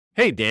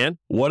Hey, Dan.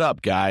 What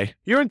up, guy?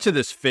 You're into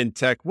this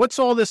fintech. What's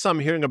all this I'm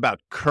hearing about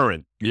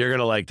Current? You're going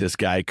to like this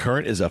guy.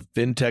 Current is a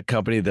fintech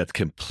company that's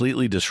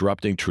completely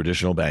disrupting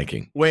traditional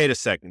banking. Wait a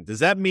second. Does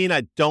that mean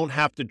I don't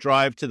have to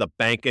drive to the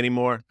bank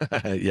anymore?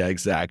 Yeah,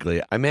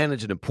 exactly. I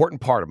manage an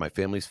important part of my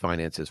family's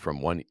finances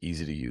from one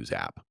easy-to-use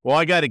app. Well,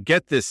 I got to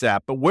get this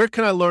app, but where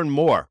can I learn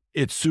more?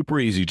 It's super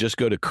easy. Just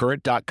go to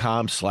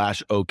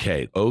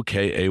current.com/OK,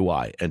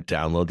 OKAY, and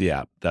download the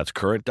app. That's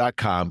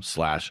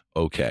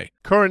current.com/OK.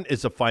 Current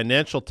is a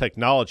financial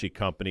technology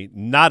company,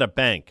 not a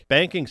bank.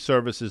 Banking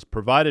services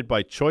provided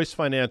by Choice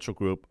Financial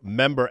Group,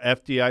 member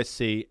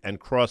FDIC, and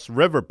Cross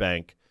River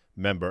Bank,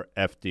 member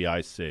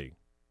FDIC.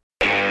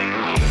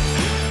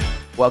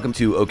 Welcome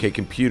to OK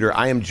Computer.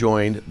 I am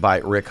joined by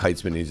Rick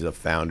Heitzmann. He's the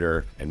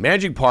founder and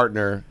managing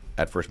partner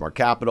at First Mark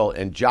Capital,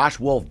 and Josh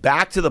Wolfe,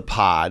 back to the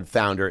pod,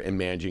 founder and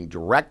managing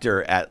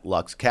director at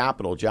Lux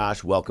Capital.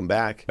 Josh, welcome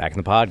back. Back in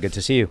the pod. Good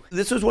to see you.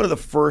 This was one of the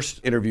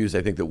first interviews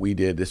I think that we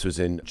did. This was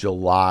in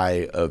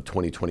July of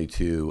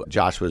 2022.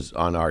 Josh was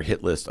on our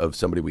hit list of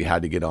somebody we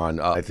had to get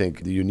on. I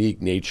think the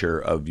unique nature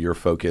of your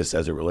focus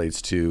as it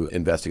relates to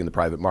investing in the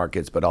private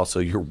markets, but also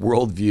your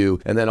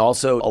worldview, and then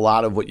also a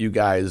lot of what you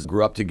guys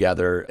grew up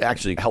together,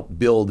 actually helped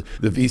build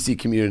the VC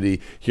community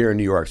here in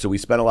New York. So we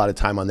spent a lot of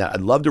time on that.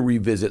 I'd love to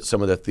revisit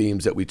some of the themes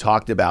that we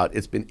talked about.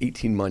 It's been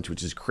 18 months,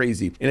 which is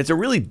crazy. And it's a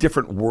really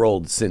different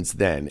world since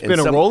then. It's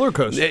been a roller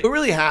coaster. It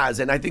really has.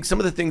 And I think some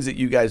of the things that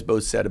you guys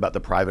both said about the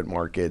private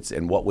markets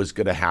and what was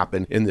going to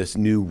happen in this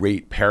new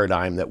rate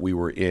paradigm that we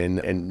were in.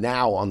 And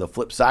now on the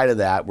flip side of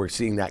that, we're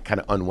seeing that kind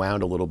of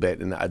unwound a little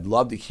bit. And I'd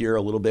love to hear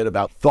a little bit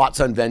about thoughts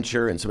on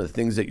venture and some of the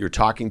things that you're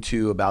talking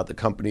to about the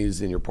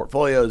companies in your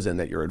portfolios and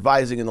that you're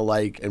advising and the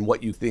like, and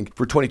what you think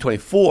for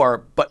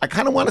 2024. But I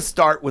kind of want to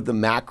start with the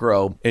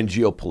macro and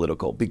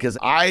geopolitical, because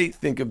I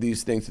think of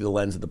these things through the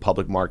lens of the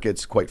public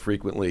markets quite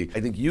frequently.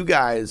 I think you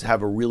guys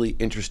have a really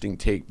interesting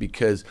take,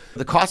 because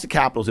the cost of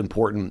capital is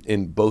important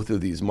in both of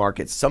these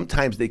markets.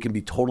 Sometimes they can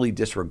be totally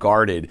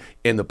disregarded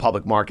in the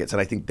public markets, and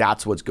I think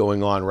that's what's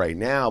going on right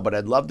now. But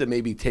I'd love to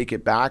maybe take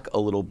it back a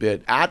little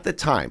bit. At the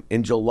time,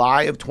 in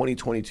July of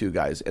 2022,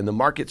 guys, and the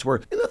markets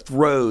were in the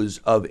throes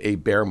of a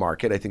bear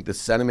market. I think the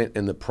sentiment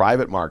in the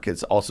private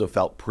markets also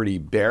felt pretty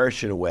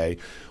bearish in a way.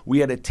 We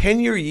had a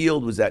 10-year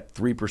yield was at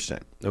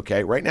 3%.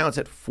 Okay, right now it's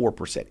at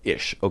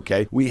 4%-ish.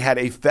 Okay, we had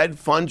a Fed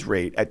funds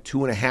rate at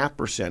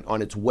 2.5%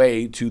 on its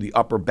way to the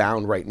upper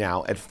bound right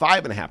now at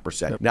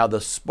 5.5%. Now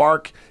the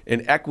spark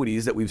in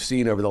equities that we've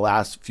seen over the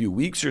last few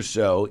weeks or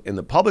so in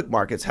the public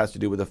markets has to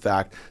do with the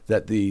fact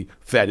that the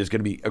Fed is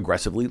going to be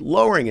aggressively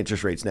lowering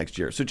interest rates next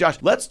year. So Josh,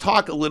 let's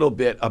talk a little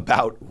bit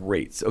about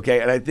rates.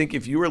 Okay, and I think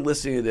if you were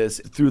listening to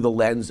this through the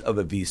lens of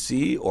a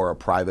VC or a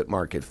private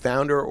market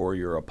founder, or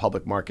you're a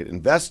public market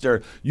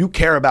investor, you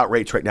care about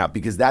rates right now,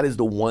 because that is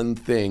the one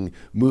thing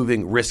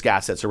moving risk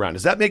assets around.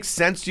 Does that make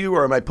sense to you,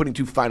 or am I putting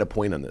too fine a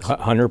point on this?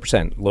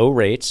 100%. Low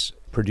rates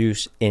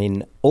produce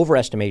an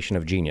overestimation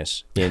of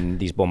genius in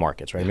these bull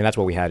markets, right? I mean, that's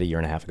what we had a year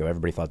and a half ago.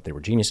 Everybody thought they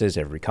were geniuses.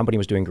 Every company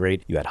was doing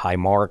great. You had high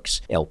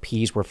marks.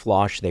 LPs were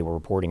flush. They were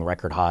reporting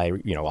record high,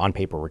 on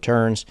paper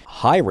returns.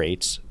 High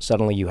rates,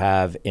 suddenly you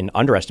have an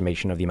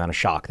underestimation of the amount of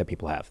shock that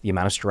people have, the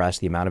amount of stress,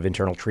 the amount of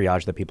internal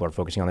triage that people are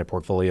focusing on their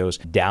portfolios,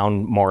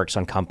 down marks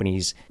on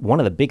companies. One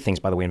of the big things,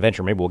 by the way, in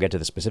venture, maybe we'll get to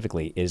this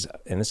specifically, is,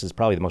 and this is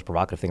probably the most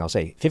provocative thing I'll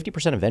say,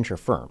 50% of venture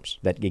firms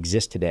that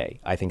exist today,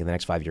 I think in the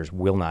next 5 years,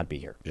 will not be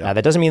here. Yeah. Now,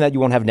 that doesn't mean that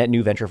you won't have net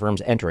new venture firms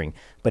entering,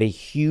 but a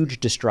huge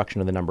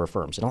destruction of the number of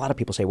firms. And a lot of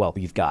people say, well,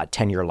 you've got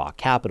 10-year lock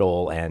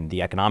capital, and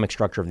the economic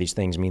structure of these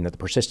things mean that the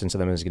persistence of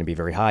them is going to be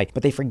very high.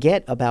 But they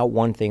forget about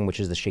one thing, which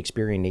is the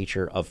Shakespearean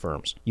nature of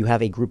firms. You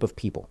have a group of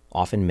people,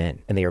 often men,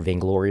 and they are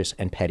vainglorious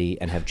and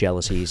petty and have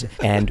jealousies.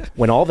 And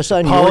when all of a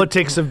sudden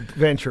politics of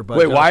venture.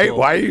 Wait, why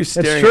are you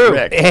staring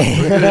at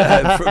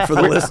Rick? for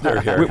the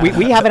listener here.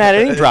 We haven't had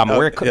any drama.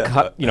 We're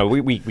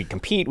we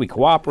compete, we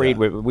cooperate.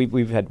 Yeah.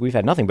 We've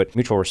had nothing but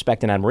mutual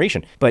respect and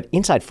admiration. But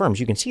inside firms,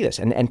 you can see this,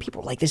 and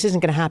people are like, this isn't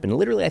going to happen.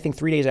 Literally, I think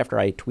 3 days after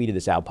I tweeted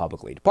this out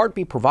publicly, part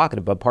be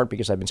provocative, but part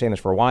because I've been saying this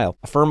for a while,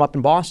 a firm up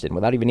in Boston,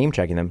 without even name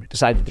checking them,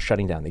 decided they're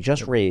shutting down. They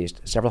just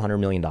raised several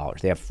 $100 million.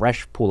 They have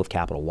fresh pool of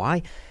capital.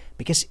 Why?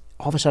 Because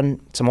all of a sudden,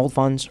 some old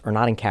funds are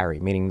not in carry,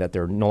 meaning that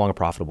they're no longer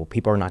profitable.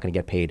 People are not going to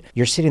get paid.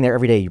 You're sitting there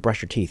every day, you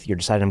brush your teeth, you're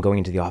deciding I'm going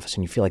into the office,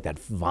 and you feel like that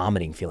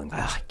vomiting feeling.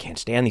 I can't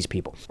stand these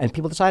people. And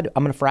people decide,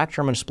 I'm going to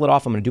fracture, I'm going to split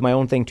off, I'm going to do my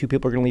own thing. 2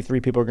 people are going to leave, 3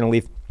 people are going to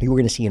leave. You're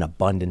going to see an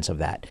abundance of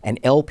that.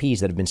 And LPs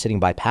that have been sitting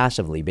by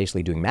passively,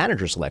 basically doing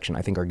manager selection,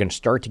 I think are going to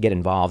start to get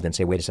involved and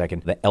say, wait a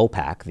second, the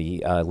LPAC,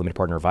 the Limited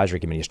Partner Advisory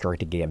Committee, is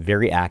starting to get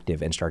very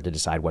active and start to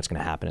decide what's going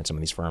to happen at some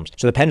of these firms.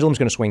 So the pendulum's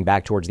going to swing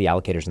back towards the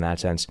allocators in that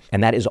sense.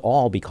 And that is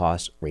all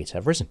because rates rates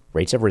have risen.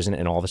 Rates have risen,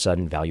 and all of a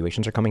sudden,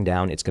 valuations are coming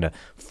down. It's going to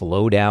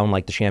flow down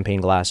like the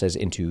champagne glasses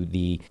into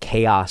the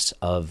chaos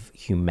of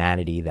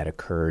humanity that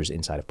occurs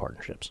inside of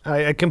partnerships.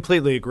 I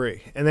completely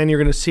agree. And then you're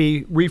going to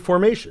see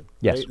reformation.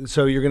 Yes. Right?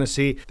 So you're going to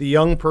see the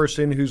young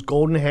person whose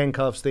golden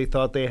handcuffs they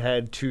thought they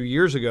had 2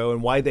 years ago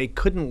and why they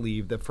couldn't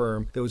leave the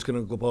firm that was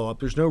going to blow up.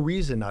 There's no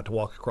reason not to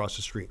walk across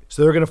the street.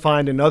 So they're going to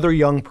find another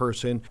young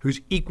person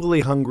who's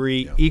equally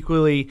hungry,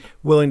 equally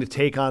willing to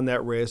take on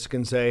that risk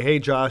and say, hey,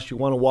 Josh, you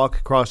want to walk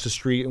across the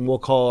street and we'll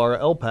call our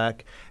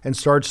LPAC and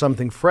start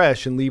something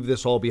fresh and leave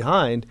this all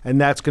behind. And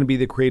that's going to be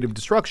the creative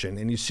destruction.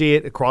 And you see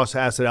it across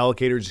asset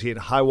allocators. You see it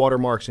in high water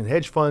marks in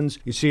hedge funds.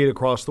 You see it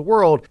across the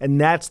world.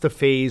 And that's the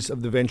phase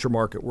of the venture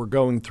market we're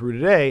going through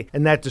today.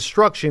 And that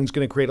destruction is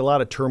going to create a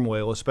lot of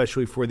turmoil,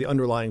 especially for the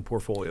underlying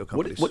portfolio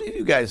companies. What have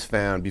you guys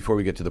found, before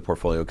we get to the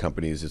portfolio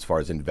companies, as far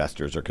as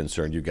investors are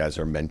concerned? You guys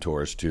are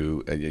mentors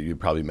to, you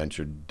probably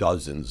mentored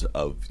dozens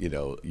of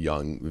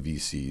young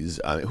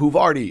VCs who've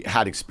already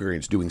had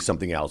experience doing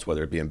something else,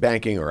 whether it be in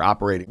banking or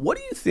operating. What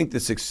do you think the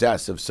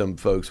success of some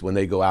folks when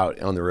they go out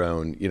on their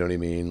own, you know what I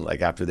mean,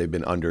 like after they've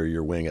been under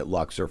your wing at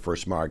Lux or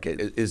First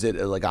Market, is it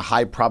like a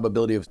high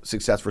probability of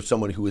success for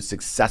someone who is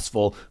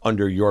successful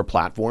under your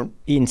platform?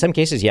 In some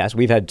cases, yes.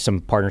 We've had some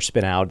partners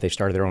spin out. They've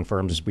started their own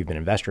firms. We've been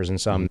investors in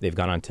some. They've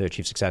gone on to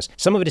achieve success.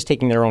 Some of it is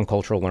taking their own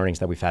cultural learnings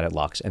that we've had at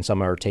Lux, and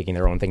some are taking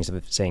their own things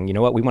of saying, you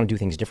know what, we want to do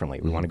things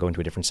differently. We want to go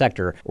into a different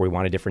sector, or we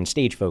want a different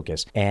stage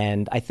focus.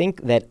 And I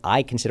think that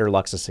I consider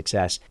Lux a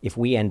success if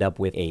we end up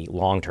with a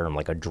long-term,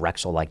 like a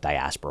Drexel-like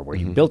diaspora, where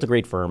you built a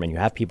great firm and you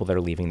have people that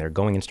are leaving, they're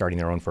going and starting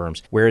their own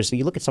firms. Whereas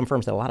you look at some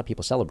firms that a lot of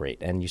people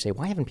celebrate, and you say,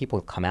 why haven't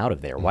people come out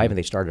of there? Why haven't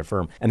they started a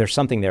firm? And there's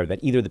something there that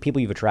either the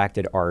people you've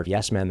attracted are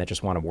yes men that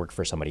just want to work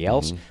for somebody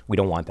else. We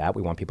don't want that.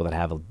 We want people that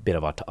have a bit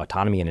of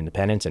autonomy and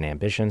independence and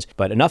ambitions,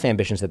 but enough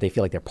ambitions that they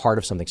feel like they're part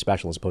of something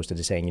special, as opposed to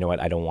just saying, you know what,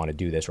 I don't want to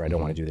do this, or I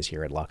don't want to do this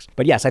here at Lux.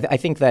 But yes, I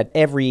think that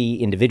every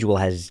individual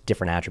has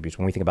different attributes.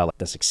 When we think about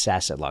the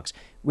success at Lux,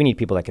 we need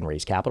people that can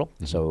raise capital.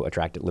 So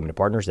attract limited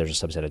partners.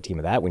 There's a subset of team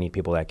of that. We need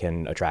people that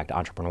can attract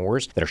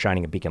entrepreneurs that are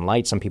shining a beacon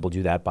light. Some people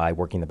do that by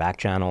working the back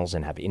channels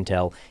and have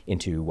intel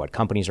into what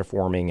companies are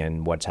forming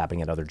and what's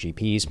happening at other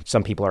GPs.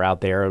 Some people are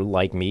out there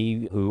like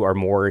me who are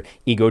more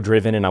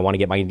ego-driven, and I want to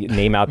get my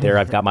name out there.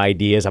 I've got my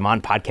ideas. I'm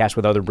on podcasts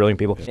with other brilliant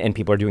people, and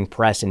people are doing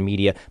press and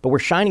media. But we're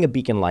shining a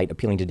beacon light,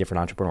 appealing to different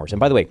entrepreneurs. And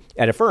by the way,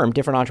 at a firm,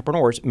 different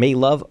entrepreneurs may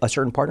love a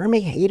certain partner, may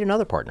hate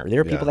another partner.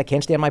 There are people that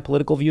can't stand my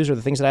political views or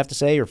the things that I have to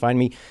say, or find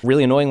me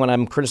really annoying when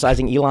I'm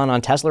criticizing Elon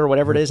on Tesla or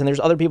whatever it is. And there's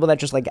other people that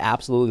just like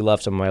absolutely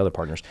love some of my other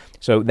partners.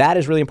 So that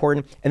is really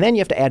important. And then you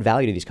have to add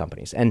value to these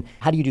companies. And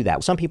how do you do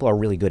that? Some people are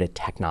really good at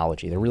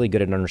technology. They're really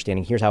good at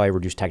understanding, here's how I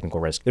reduce technical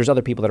risk. There's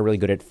other people that are really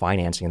good at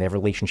financing, and they have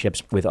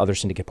relationships with other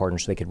syndicate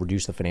partners so they could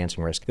reduce the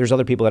financing risk. There's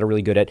other people that are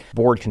really good at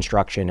board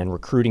construction and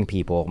recruiting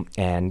people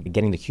and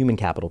getting the human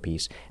capital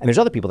piece. And there's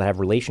other people that have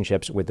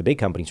relationships with the big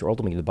companies who are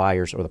ultimately the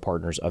buyers or the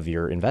partners of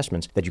your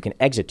investments that you can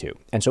exit to.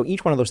 And so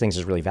each one of those things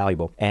is really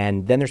valuable.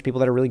 And then there's people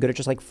that are really good at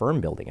just like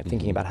firm building and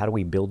thinking about how do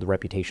we build the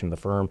reputation of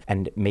the firm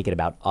and make it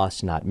about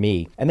us, not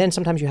me. And then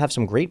sometimes you have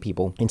some great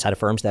people inside of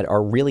firms that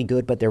are really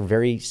good, but they're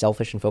very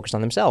selfish and focused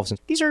on themselves. And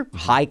these are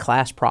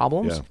high-class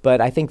problems,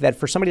 but I think that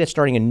for somebody that's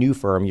starting a new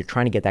firm, you're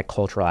trying to get that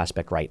cultural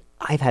aspect right.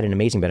 I've had an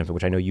amazing benefit,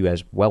 which I know you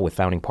as well with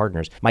founding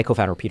partners. My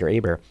co-founder, Peter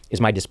Aber,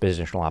 is my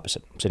dispositional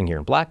opposite. I'm sitting here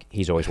in black.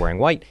 He's always wearing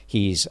white.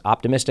 He's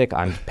optimistic.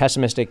 I'm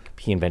pessimistic.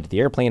 He invented the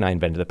airplane. I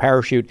invented the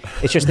parachute.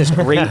 It's just this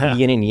great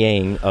yin and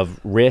yang of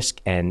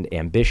risk and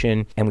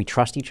ambition, and we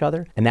trust each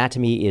other. And that to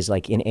me is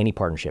like in any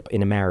partnership,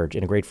 in a marriage,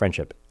 in a great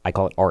friendship. I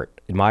call it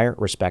art. Admire,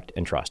 respect,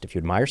 and trust. If you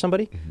admire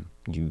somebody,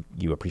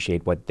 you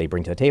appreciate what they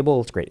bring to the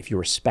table. It's great. If you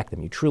respect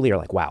them, you truly are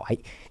like, wow,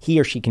 he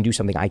or she can do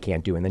something I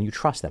can't do. And then you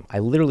trust them. I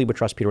literally would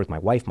trust Peter with my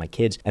wife, my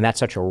kids. And that's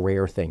such a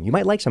rare thing. You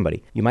might like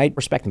somebody. You might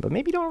respect them, but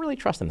maybe you don't really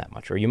trust them that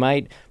much. Or you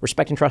might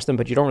respect and trust them,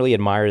 but you don't really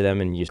admire them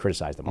and you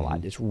criticize them a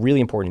lot. It's really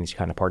important in these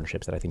kind of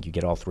partnerships that I think you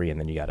get all three, and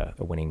then you got a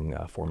winning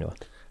formula.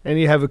 And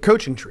you have a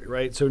coaching tree,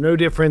 right? So no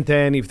different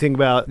than if you think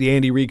about the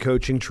Andy Reid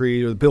coaching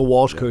tree or the Bill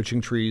Walsh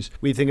coaching trees.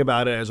 We think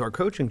about it as our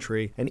coaching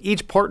tree. And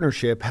each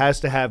partnership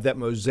has to have that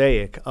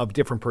mosaic of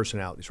different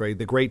personalities, right?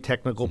 The great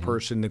technical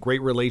person, the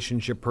great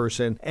relationship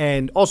person.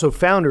 And also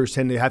founders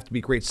tend to have to be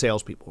great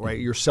salespeople, right?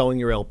 You're selling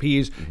your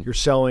LPs. You're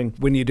selling,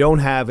 when you don't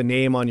have a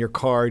name on your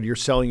card, you're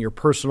selling your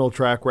personal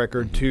track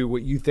record to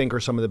what you think are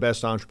some of the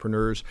best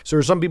entrepreneurs. So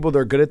there's some people that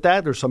are good at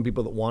that. There's some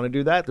people that want to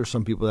do that. There's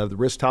some people that have the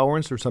risk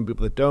tolerance. There's some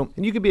people that don't.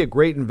 And you could be a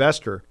great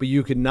investor, but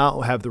you could not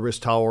have the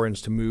risk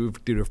tolerance to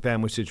move due to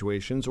family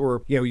situations,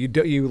 or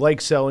you like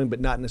selling, but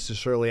not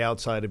necessarily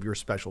outside of your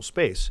special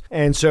space.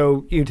 And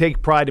so you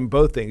take pride in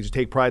both things. You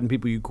take pride in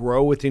people you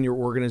grow within your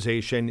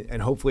organization,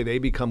 and hopefully they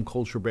become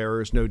culture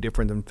bearers, no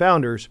different than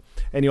founders.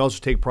 And you also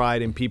take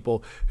pride in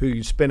people who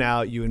you spin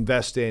out, you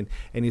invest in,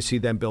 and you see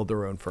them build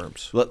their own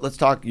firms. Let's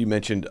talk. You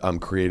mentioned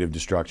creative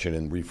destruction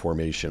and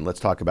reformation.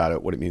 Let's talk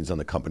about what it means on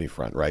the company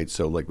front, right?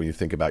 So like when you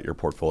think about your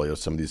portfolio,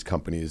 some of these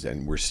companies,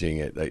 and we're seeing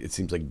it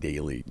seems seems like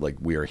daily, like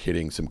we are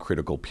hitting some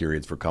critical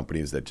periods for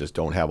companies that just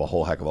don't have a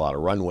whole heck of a lot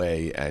of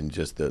runway, and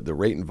just the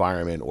rate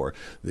environment or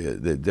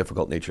the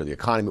difficult nature of the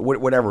economy,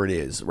 whatever it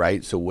is,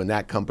 right? So when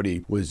that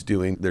company was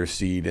doing their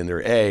seed and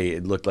their A,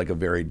 it looked like a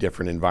very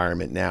different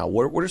environment now.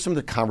 What are some of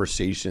the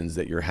conversations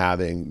that you're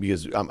having?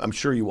 Because I'm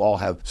sure you all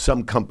have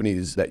some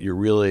companies that you're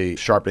really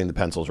sharpening the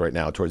pencils right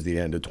now towards the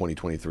end of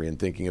 2023 and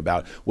thinking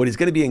about what is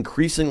going to be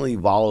increasingly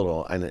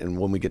volatile. And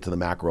when we get to the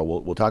macro,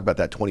 we'll talk about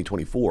that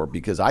 2024,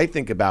 because I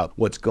think about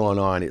what's going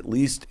on, at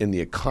least in the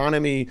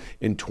economy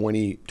in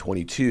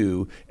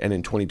 2022 and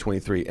in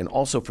 2023, and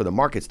also for the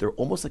markets, they're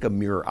almost like a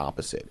mirror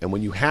opposite. And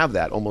when you have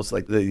that, almost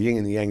like the yin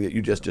and the yang that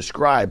you just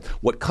described,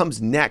 what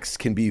comes next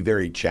can be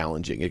very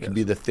challenging. It can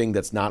be the thing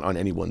that's not on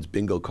anyone's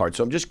bingo card.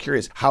 So I'm just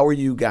curious, how are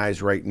you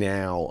guys right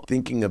now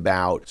thinking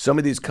about some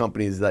of these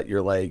companies that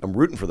you're like, I'm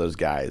rooting for those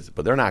guys,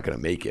 but they're not going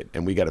to make it,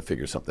 and we got to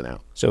figure something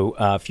out? So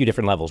a few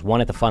different levels.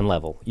 One, at the fund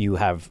level, you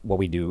have what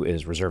we do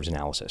is reserves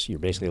analysis. You're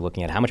basically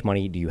looking at how much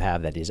money do you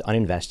have that is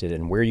uninvested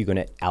and where are you going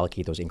to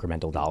allocate those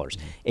incremental dollars.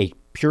 A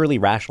purely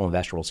rational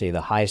investor will say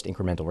the highest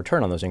incremental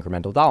return on those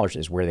incremental dollars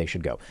is where they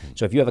should go.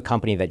 So if you have a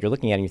company that you're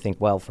looking at and you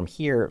think, well, from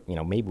here,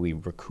 maybe we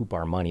recoup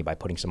our money by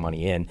putting some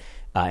money in,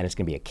 and it's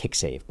going to be a kick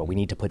save, but we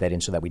need to put that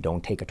in so that we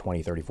don't take a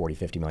 $20, $30, $40,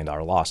 $50 million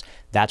loss.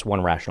 That's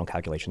one rational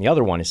calculation. The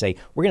other one is say,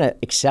 we're going to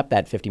accept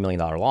that $50 million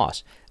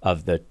loss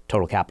of the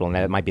total capital, and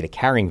that might be the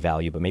carrying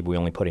value, but maybe we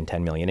only put in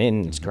 $10 million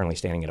in. It's currently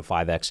standing at a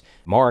 5x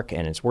mark,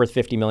 and it's worth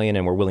 $50 million,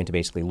 and we're willing to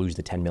basically lose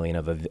the $10 million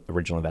of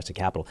original invested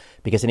capital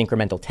because an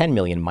incremental $10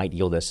 million might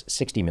yield us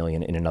 $60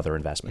 million in another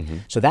investment.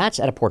 So that's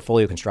at a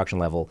portfolio construction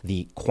level,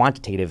 the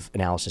quantitative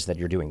analysis that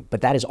you're doing.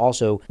 But that is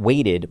also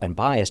weighted and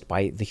biased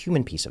by the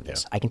human piece of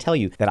this. I can tell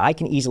you that I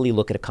can easily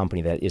look at a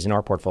company that is in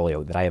our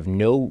portfolio that I have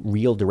no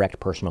real direct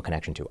personal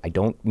connection to. I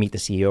don't meet the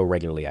CEO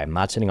regularly. I'm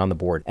not sitting on the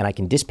board, and I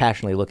can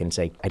dispassionately look and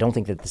say, I don't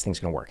think that this thing's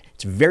going to work.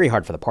 It's very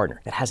hard for the partner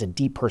that has a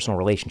deep personal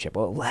relationship.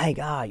 Well, I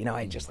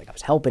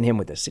was helping him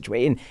with this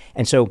situation.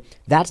 And so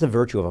that's the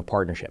virtue of a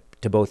partnership,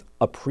 to both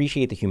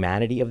appreciate the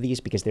humanity of these,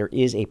 because there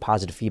is a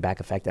positive feedback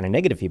effect and a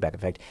negative feedback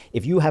effect.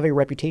 If you have a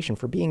reputation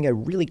for being a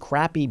really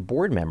crappy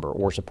board member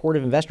or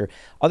supportive investor,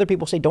 other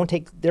people say don't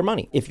take their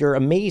money. If you're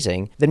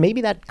amazing, then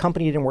maybe that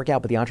company didn't work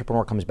out, but the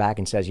entrepreneur comes back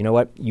and says, you know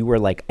what, you were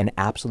like an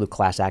absolute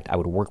class act. I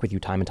would work with you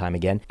time and time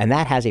again. And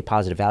that has a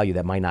positive value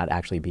that might not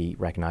actually be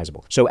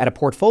recognizable. So at a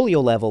portfolio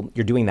level,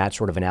 you're doing that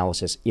sort of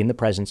analysis in the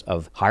presence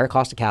of higher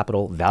cost of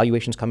capital,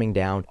 valuations coming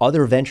down,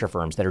 other venture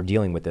firms that are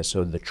dealing with this.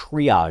 So the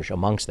triage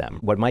amongst them,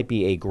 what might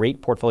be a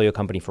great portfolio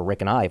company for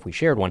Rick and I, if we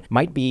shared one,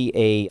 might be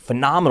a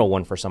phenomenal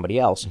one for somebody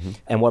else.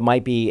 And what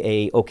might be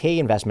a okay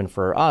investment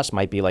for us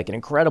might be like an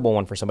incredible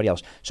one for somebody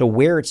else. So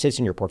where it sits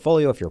in your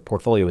portfolio, if your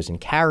portfolio is in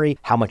carry,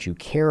 how much you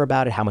care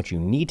about it, how much you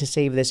need to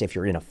save this, if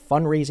you're in a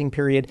fundraising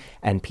period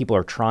and people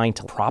are trying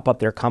to prop up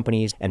their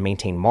companies and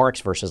maintain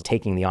marks versus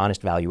taking the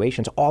honest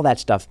valuations, all that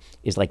stuff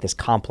is like this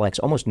complex,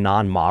 almost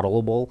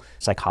non-modelable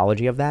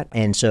psychology of that.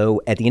 And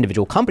so at the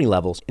individual company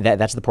levels,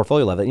 that's the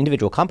portfolio level,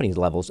 individual companies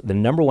levels, the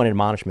number one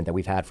admonishment that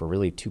we've had for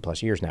really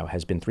 2+ years now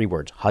has been 3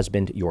 words: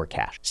 husband your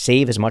cash.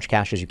 Save as much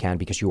cash as you can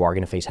because you are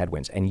going to face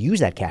headwinds, and use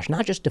that cash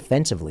not just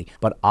defensively,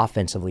 but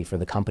offensively for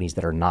the companies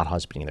that are not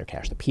husbanding their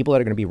cash. The people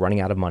that are going to be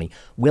running out of money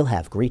will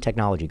have great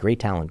technology, great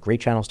talent,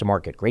 great channels to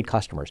market, great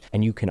customers,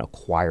 and you can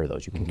acquire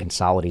those. You can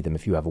consolidate them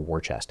if you have a war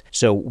chest.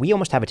 So we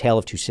almost have a tale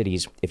of two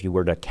cities if you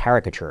were to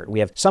caricature it. We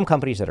have some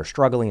companies that are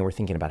struggling, and we're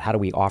thinking about how do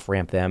we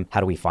off-ramp them? How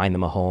do we find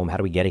them a home? How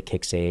do we get a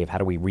kick save? How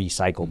do we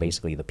recycle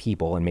basically the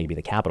people and maybe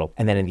the capital?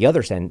 And then in the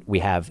other end, we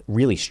have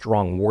really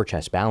strong war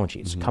chest balance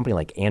sheets. A company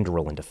like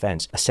Anduril in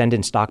defense,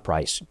 ascendant stock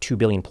price, $2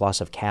 billion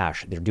plus of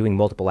cash. They're doing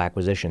multiple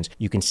acquisitions.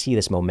 You can see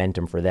this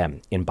momentum for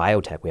them. In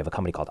biotech, we have a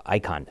company called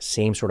Icon,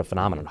 same sort of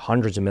phenomenon,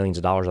 hundreds of millions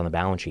of dollars on the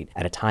balance sheet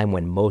at a time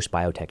when most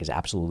biotech is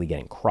absolutely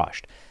getting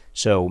crushed.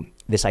 So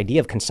this idea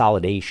of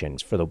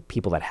consolidations for the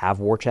people that have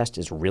war chest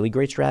is a really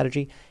great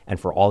strategy. And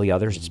for all the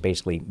others, it's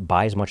basically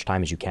buy as much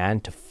time as you can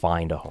to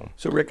find a home.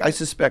 So Rick, I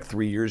suspect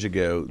 3 years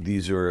ago,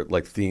 these are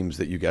like themes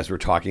that you guys were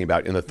talking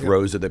about in the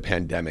throes of the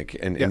pandemic.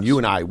 And you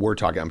and I were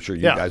talking, I'm sure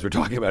you guys were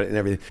talking about it and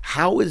everything.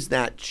 How has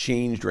that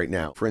changed right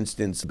now? For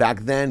instance,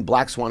 back then,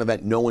 Black Swan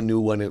event, no one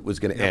knew when it was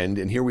going to end.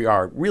 And here we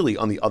are really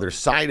on the other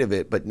side of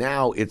it. But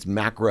now it's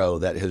macro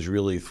that has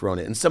really thrown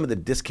it. And some of the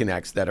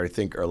disconnects that I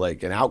think are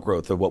like an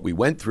outgrowth of what we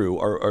went through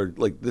are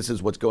like, this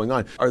is what's going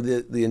on. Are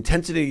the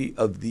intensity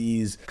of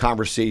these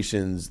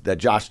conversations that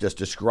Josh just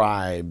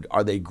described,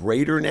 are they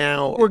greater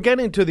now? We're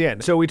getting to the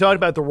end. So we talked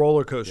about the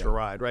roller coaster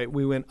ride, right?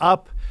 We went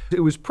up.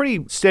 It was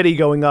pretty steady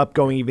going up,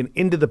 going even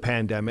into the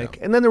pandemic.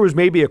 And then there was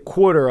maybe a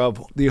quarter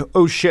of the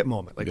oh shit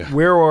moment. Like,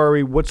 where are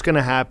we? What's going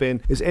to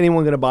happen? Is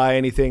anyone going to buy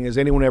anything? Is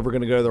anyone ever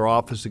going to go to their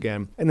office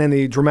again? And then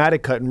the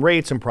dramatic cut in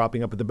rates and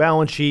propping up at the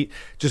balance sheet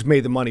just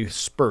made the money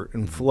spurt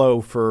and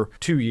flow for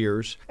 2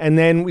 years. And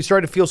then we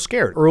started to feel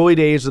scared. Early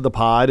days of the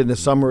pod in the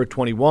summer of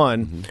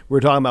 21, we were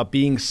talking about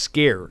being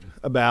scared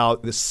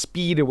about the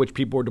speed at which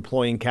people were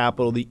deploying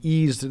capital, the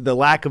ease, the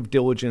lack of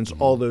diligence,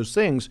 all those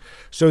things.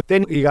 So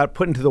then you got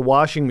put into the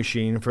washing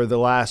machine for the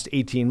last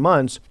 18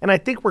 months. And I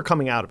think we're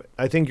coming out of it.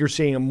 I think you're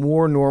seeing a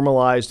more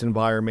normalized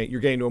environment.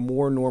 You're getting to a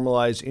more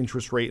normalized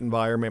interest rate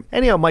environment.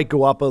 And it might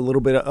go up a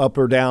little bit up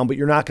or down, but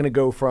you're not going to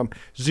go from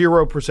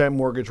 0%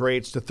 mortgage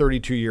rates to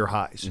 32-year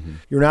highs.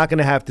 You're not going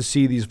to have to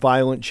see these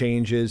violent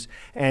changes.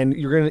 And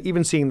you're going to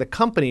even seeing the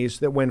companies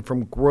that went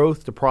from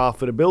growth to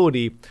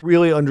profitability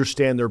really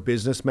understand their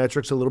business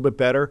metrics a little bit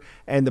better.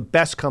 And the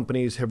best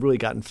companies have really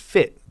gotten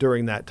fit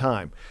during that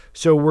time.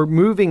 So we're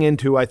moving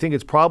into, I think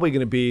it's probably going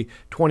to be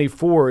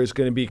 24 is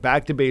going to be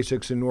back to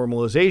basics and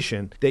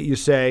normalization, that you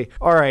say,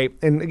 all right,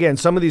 and again,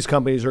 some of these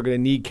companies are going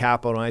to need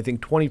capital. And I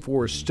think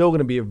 24 is still going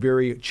to be a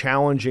very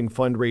challenging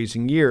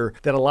fundraising year,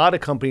 that a lot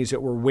of companies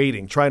that were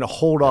waiting, trying to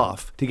hold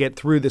off to get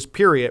through this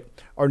period,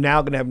 are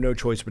now going to have no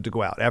choice but to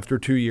go out after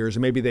 2 years.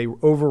 And maybe they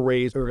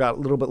over-raised or got a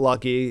little bit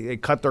lucky, they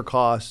cut their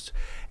costs.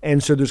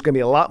 And so there's going to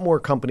be a lot more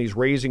companies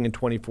raising in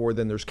 24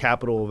 than there's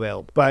capital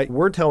available. But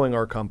we're telling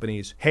our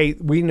companies, hey,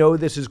 we know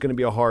this is going to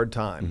be a hard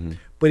time.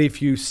 But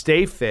if you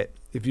stay fit,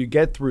 if you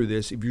get through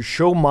this, if you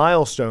show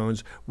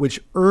milestones which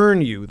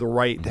earn you the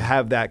right to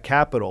have that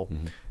capital,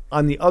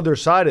 on the other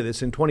side of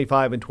this, in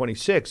 25 and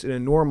 26, in a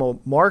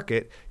normal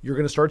market, you're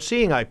going to start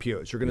seeing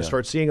IPOs. You're going to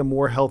start seeing a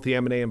more healthy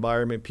M&A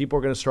environment. People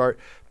are going to start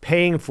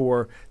paying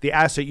for the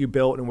asset you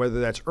built, and whether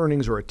that's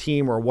earnings or a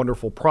team or a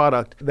wonderful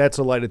product, that's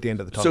a light at the end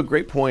of the tunnel. So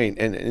great point.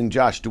 And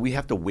Josh, do we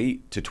have to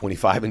wait to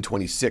 25 and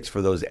 26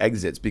 for those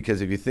exits?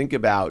 Because if you think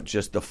about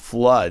just the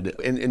flood,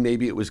 and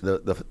maybe it was the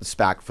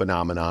SPAC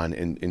phenomenon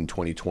in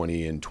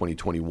 2020 and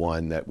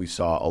 2021 that we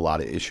saw a lot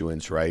of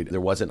issuance, right?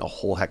 There wasn't a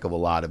whole heck of a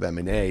lot of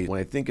M&A. When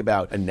I think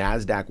about a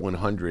NASDAQ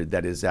 100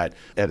 that is at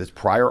its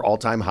prior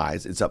all-time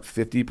highs, it's up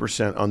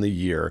 50% on the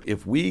year.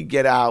 If we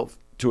get out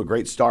to a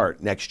great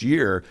start next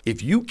year,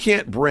 if you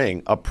can't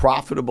bring a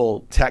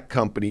profitable tech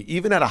company,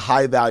 even at a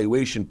high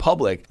valuation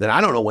public, then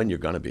I don't know when you're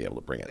going to be able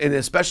to bring it. And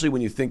especially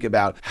when you think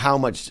about how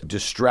much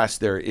distress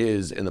there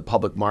is in the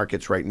public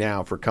markets right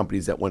now for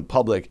companies that went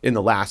public in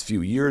the last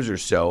few years or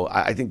so,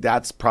 I think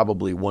that's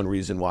probably one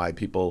reason why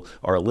people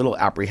are a little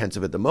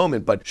apprehensive at the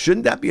moment. But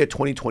shouldn't that be a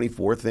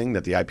 2024 thing,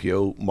 that the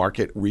IPO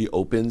market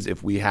reopens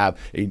if we have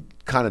a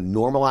kind of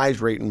normalized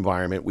rate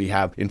environment? We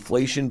have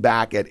inflation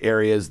back at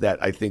areas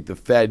that I think the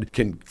Fed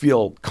can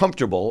feel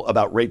comfortable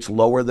about, rates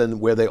lower than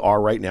where they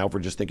are right now if we're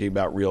just thinking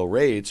about real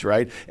rates,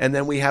 right? And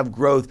then we have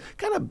growth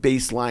kind of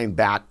baseline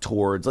back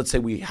towards, let's say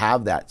we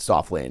have that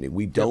soft landing.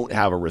 We don't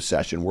have a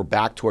recession. We're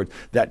back towards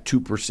that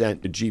 2%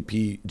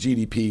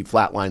 GDP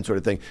flatline sort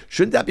of thing.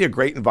 Shouldn't that be a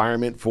great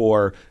environment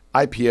for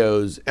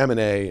IPOs,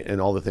 M&A, and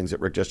all the things that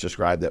Rick just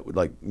described that would,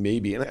 like,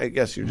 maybe, and I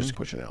guess you're just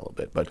pushing it out a little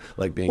bit, but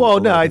like being well,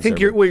 no, I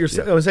think what you're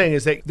saying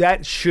is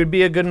that should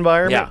be a good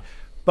environment. Yeah.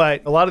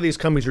 But a lot of these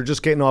companies are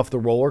just getting off the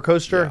roller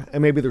coaster,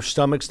 and maybe their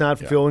stomach's not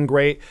feeling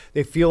great.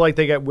 They feel like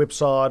they get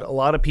whipsawed. A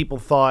lot of people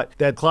thought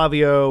that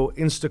Klaviyo,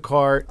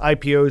 Instacart,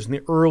 IPOs in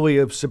the early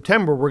of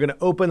September were going to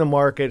open the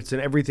markets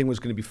and everything was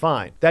going to be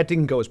fine. That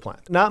didn't go as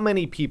planned. Not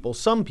many people,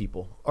 some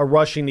people, are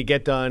rushing to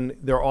get done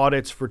their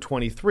audits for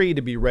 23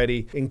 to be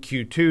ready in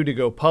Q2 to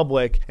go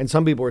public. And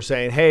some people are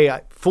saying, hey,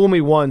 fool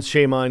me once,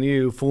 shame on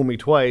you, fool me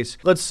twice.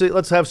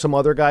 Let's have some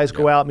other guys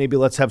go out. Maybe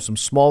let's have some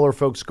smaller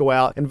folks go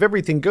out. And if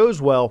everything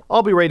goes well,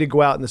 I'll be ready to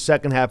go out in the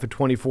second half of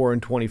 24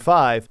 and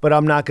 25, but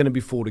I'm not going to be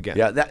fooled again.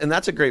 Yeah, and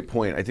that's a great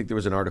point. I think there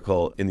was an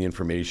article in The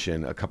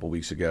Information a couple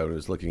weeks ago that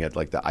was looking at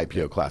like the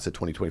IPO class of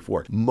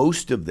 2024.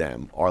 Most of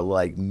them are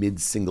like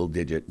mid-single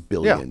digit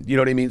billion. Yeah. You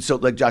know what I mean? So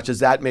like, Josh, does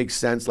that make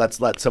sense? Let's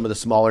let some of the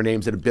smaller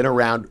names that have been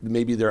around,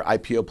 maybe their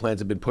IPO plans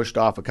have been pushed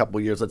off a couple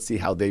of years. Let's see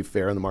how they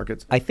fare in the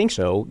markets. I think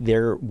so.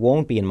 There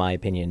won't be, in my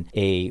opinion,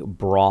 a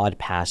broad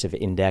passive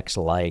index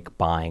like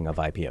buying of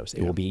IPOs.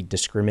 It will be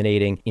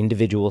discriminating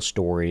individual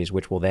stories,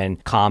 which will then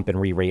comp and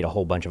re-rate a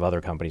whole bunch of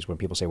other companies. When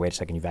people say, wait a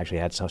second, you've actually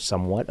had some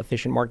somewhat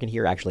efficient market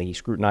here, actually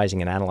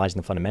scrutinizing and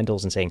analyzing the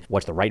fundamentals and saying,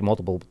 what's the right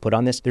multiple to put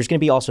on this? There's going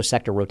to be also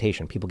sector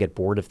rotation. People get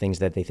bored of things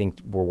that they think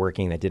were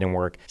working that didn't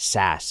work.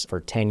 SaaS for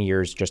 10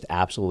 years just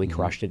absolutely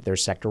crushed it.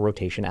 There's sector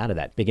rotation out of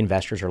that. Big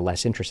investors are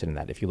less interested in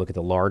that. If you look at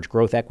the large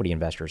growth equity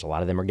investors, a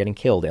lot of them are getting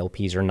killed.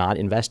 LPs are not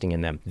investing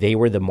in them. They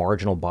were the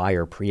marginal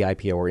buyer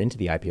pre-IPO or into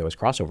the IPO as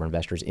crossover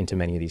investors into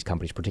many of these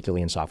companies,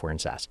 particularly in software and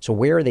SaaS. So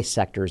where are the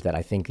sectors that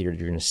I think you're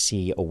going to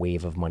see a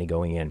wave of money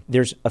going in?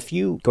 There's a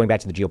few, going back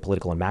to the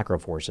geopolitical and macro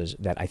forces,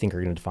 that I think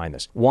are going to define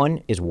this.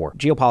 One is war.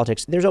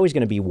 Geopolitics, there's always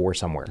going to be war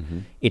somewhere.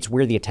 It's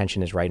where the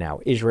attention is right now.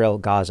 Israel,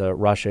 Gaza,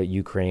 Russia,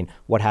 Ukraine,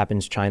 what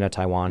happens, China,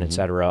 Taiwan, et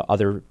cetera,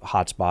 other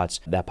hotspots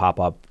that pop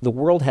up. The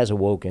world has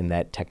awoken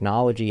that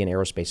technology and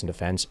aerospace and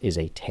defense is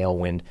a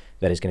tailwind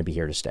that is going to be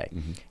here to stay.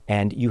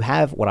 And you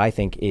have what I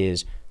think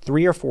is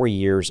 3 or 4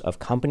 years of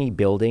company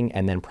building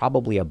and then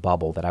probably a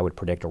bubble that I would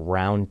predict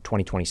around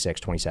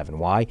 2026, 27.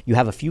 Why? You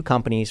have a few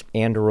companies,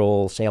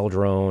 Anduril,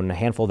 Saildrone, a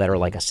handful that are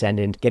like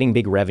ascendant, getting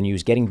big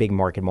revenues, getting big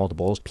market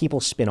multiples. People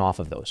spin off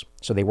of those.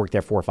 So they work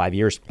there 4 or 5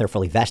 years. They're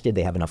fully vested.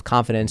 They have enough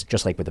confidence.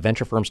 Just like with the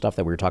venture firm stuff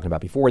that we were talking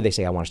about before, they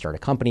say, I want to start a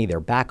company.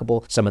 They're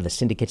backable. Some of the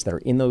syndicates that are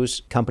in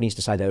those companies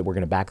decide that we're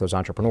going to back those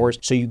entrepreneurs.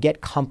 So you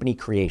get company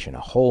creation, a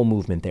whole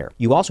movement there.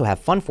 You also have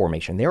fund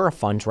formation. There are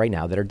funds right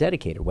now that are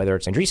dedicated, whether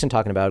it's Andreessen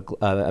talking about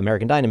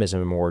American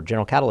Dynamism or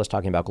General Catalyst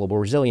talking about global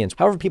resilience.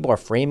 However people are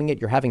framing it,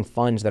 you're having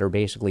funds that are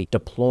basically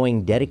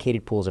deploying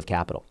dedicated pools of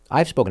capital.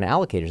 I've spoken to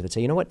allocators that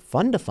say, you know what,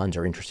 fund to funds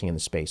are interesting in the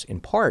space, in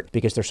part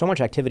because there's so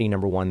much activity,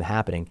 number one,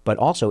 happening, but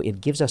also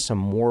it gives us some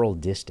moral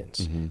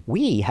distance.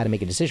 We had to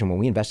make a decision when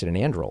we invested in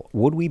Anduril.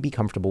 Would we be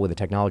comfortable with the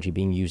technology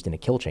being used in a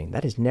kill chain?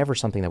 That is never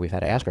something that we've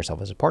had to ask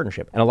ourselves as a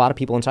partnership. And a lot of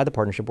people inside the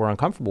partnership were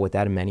uncomfortable with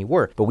that, and many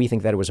were. But we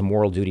think that it was a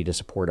moral duty to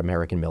support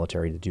American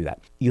military to do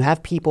that. You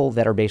have people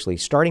that are basically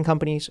starting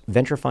companies,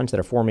 venture funds that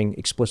are forming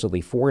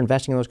explicitly for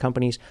investing in those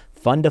companies,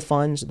 fund to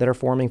funds that are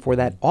forming for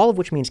that, all of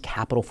which means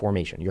capital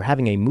formation. You're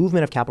having a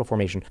movement of capital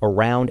formation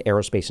around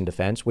aerospace and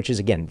defense, which is,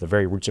 again, the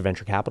very roots of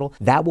venture capital.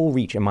 That will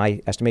reach, in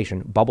my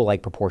estimation,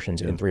 bubble-like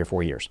proportions in 3 or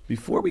 4 years.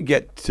 Before we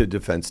get to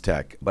defense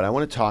tech, but I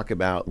want to talk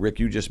about, Rick,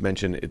 you just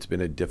mentioned it's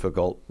been a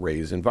difficult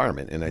raise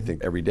environment. And I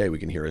think every day we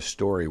can hear a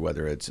story,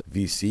 whether it's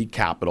VC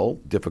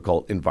capital,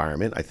 difficult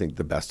environment. I think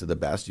the best of the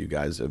best, you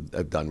guys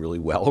have done really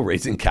well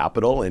raising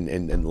capital. And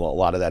a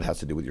lot of that has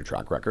to do with your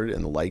track record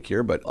and the like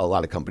here. But a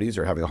lot of companies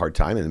are having a hard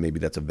time, and maybe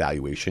that's a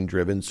valuation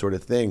driven sort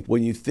of thing.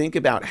 When you think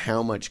about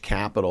how much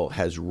capital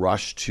has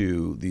rushed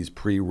to these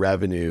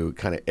pre-revenue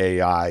kind of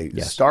AI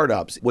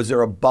startups, was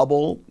there a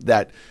bubble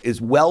that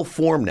is well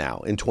formed now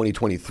in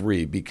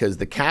 2023? Because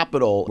the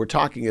capital, we're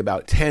talking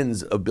about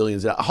tens of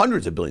billions,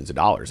 hundreds of billions of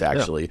dollars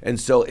actually. And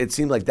so it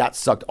seemed like that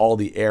sucked all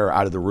the air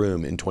out of the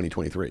room in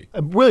 2023.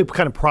 It really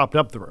kind of propped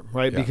up the room,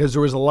 right? Because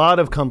there was a lot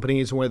of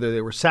companies, whether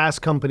they were SaaS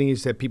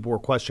companies that people were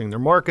questioning their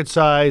market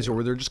size,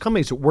 or they're just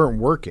companies that weren't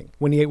working.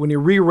 When you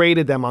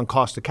re-rated them on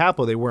cost of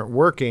capital, they weren't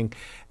working.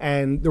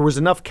 And there was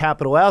enough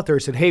capital out there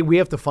that said, hey, we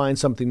have to find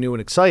something new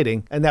and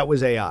exciting. And that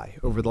was AI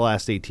over the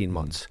last 18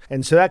 months.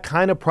 And so that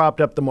kind of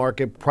propped up the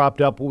market, propped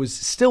up what was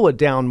still a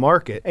down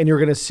market. And you're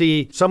going to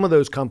see some of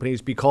those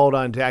companies be called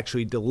on to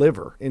actually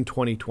deliver in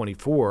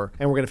 2024.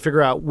 And we're going to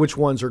figure out which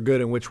ones are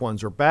good and which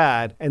ones are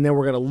bad. And then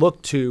we're going to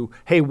look to,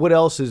 hey, what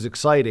else is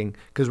exciting?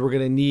 Because we're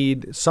going to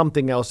need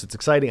something else that's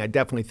exciting. I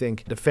definitely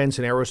think defense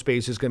and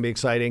aerospace is going to be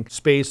exciting.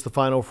 Space, the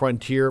final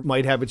frontier,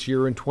 might have its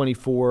year in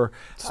 24.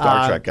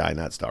 Star Trek guy,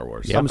 not Star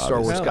Wars. I'm a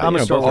Star Wars guy. I'm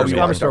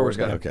a Star Wars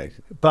guy. Okay.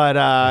 But,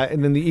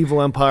 and then the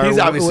Evil Empire. He's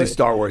obviously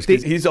Star Wars.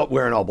 He's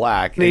wearing all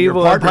black. And your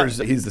partner's,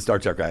 he's the Star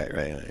Trek guy,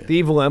 right? The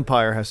Evil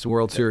Empire has the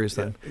World Series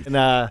then.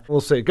 And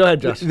we'll see. Go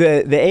ahead, Josh.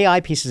 The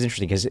AI piece is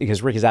interesting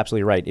because Rick is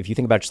absolutely right. If you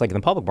think about just like in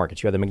the public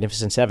markets, you have the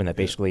Magnificent Seven that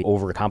basically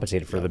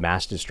overcompensated for the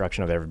mass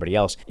destruction of everybody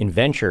else. In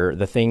venture,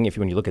 the thing,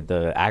 when you look at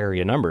the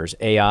aggregate numbers,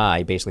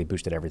 AI basically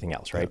boosted everything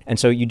else, right? And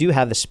so you do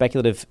have the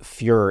speculative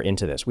furor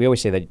into this. We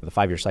always say that the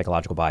 5-year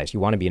psychological bias, you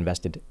want to be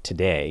invested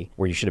today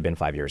where you should have been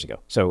 5 years ago.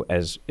 So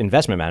as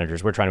investment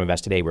managers, we're trying to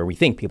invest today where we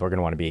think people are going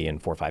to want to be in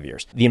 4 or 5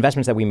 years. The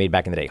investments that we made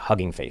back in the day,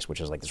 Hugging Face,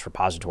 which is like this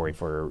repository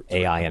for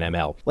AI and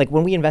ML. Like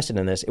when we invested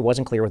in this, it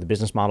wasn't clear what the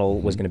business model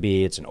was going to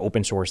be. It's an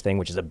open source thing,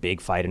 which is a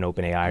big fight in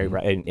open AI,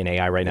 in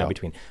AI right now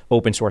between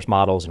open source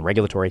models and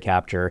regulatory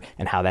capture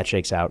and how that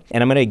shakes out.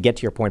 And I'm going to get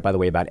to your point, by the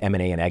way, about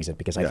M&A and exit,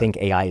 because I think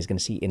AI is going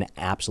to see an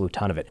absolute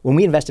ton of it. When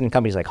we invested in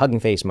companies like Hugging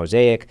Face,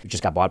 Mosaic, we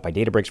just got bought by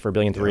Databricks for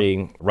 $1.3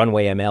 billion,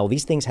 Runway ML,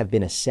 these things have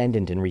been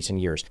ascendant in recent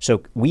years.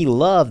 So we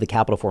love the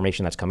capital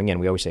formation that's coming in.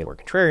 We always say we're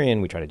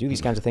contrarian, we try to do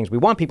these kinds of things. We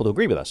want people to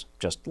agree with us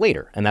just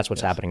later, and that's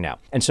what's happening now.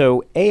 And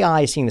so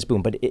AI is seeing this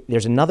boom, but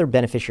there's another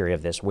beneficiary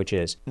of this, which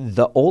is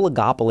the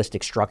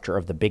oligopolistic structure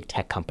of the big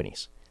tech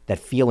companies that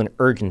feel an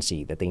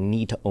urgency that they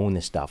need to own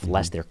this stuff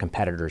lest their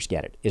competitors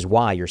get it, is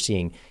why you're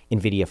seeing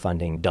NVIDIA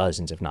funding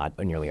dozens, if not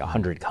nearly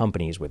 100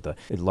 companies with the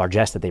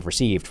largesse that they've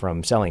received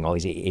from selling all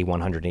these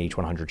A100 and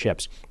H100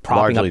 chips.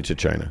 Largely to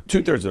China.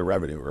 2/3 of the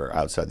revenue are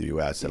outside the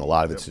U.S., and a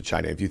lot of it's to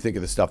China. If you think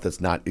of the stuff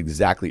that's not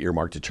exactly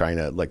earmarked to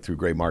China, like through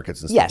gray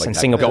markets and stuff like that. Yes, and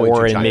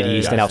Singapore and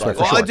Mideast and elsewhere,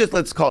 for sure.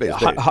 Let's call it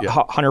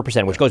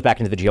 100%, which goes back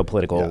into the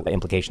geopolitical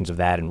implications of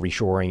that and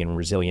reshoring and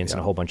resilience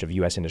and a whole bunch of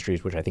U.S.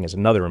 industries, which I think is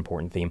another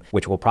important theme,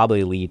 which will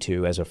probably lead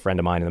to, as a friend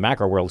of mine in the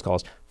macro world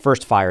calls,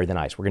 first fire, then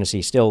ice. We're going to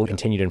see still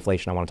continued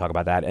inflation. I want to talk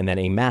about that. And then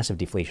a massive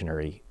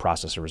deflationary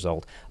process, a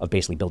result of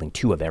basically building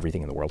two of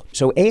everything in the world.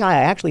 So AI,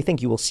 I actually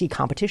think you will see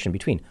competition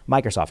between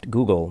Microsoft,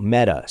 Google,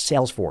 Meta,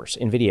 Salesforce,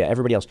 NVIDIA,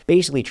 everybody else,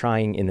 basically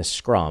trying in this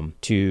scrum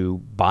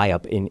to buy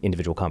up in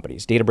individual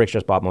companies. Databricks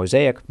just bought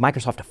Mosaic.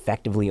 Microsoft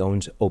effectively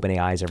owns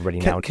OpenAI, as everybody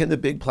now. Can the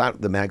big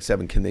the Mag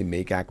 7, can they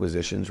make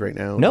acquisitions right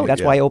now? No,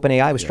 that's why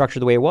OpenAI was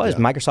structured the way it was.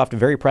 Microsoft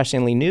very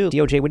presciently knew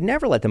DOJ would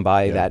never let them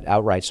buy that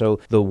outright. So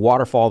the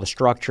waterfall, the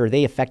structure,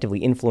 they effectively effectively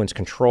influence,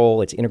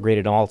 control. It's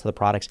integrated all to the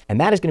products.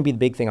 And that is going to be the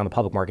big thing on the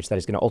public markets that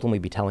is going to ultimately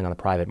be telling on the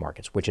private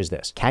markets, which is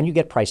this. Can you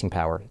get pricing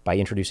power by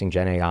introducing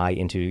Gen AI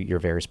into your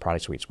various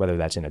product suites, whether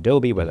that's in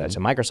Adobe, whether that's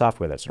in Microsoft,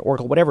 whether that's in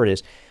Oracle, whatever it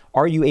is?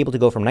 Are you able to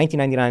go from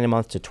 $19.99 a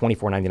month to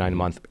 $24.99 a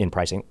month in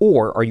pricing?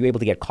 Or are you able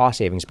to get cost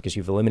savings because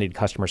you've eliminated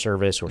customer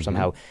service or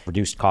somehow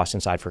reduced costs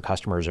inside for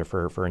customers or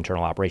for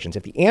internal operations?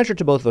 If the answer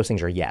to both of those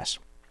things are yes,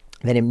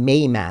 then it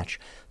may match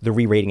the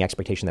re-rating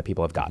expectation that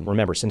people have gotten.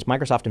 Remember, since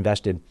Microsoft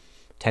invested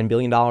 $10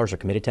 billion or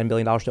committed $10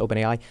 billion to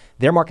OpenAI,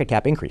 their market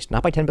cap increased,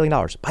 not by $10 billion,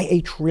 by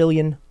 $1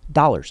 trillion.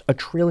 $1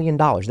 trillion.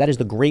 That is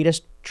the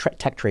greatest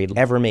tech trade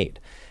ever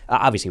made.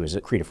 Obviously, it was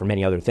accretive for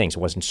many other things. It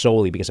wasn't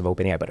solely because of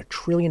OpenAI, but $1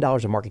 trillion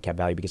of market cap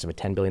value because of a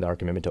 $10 billion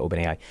commitment to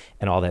OpenAI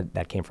and all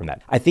that came from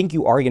that. I think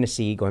you are going to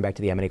see, going back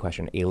to the M&A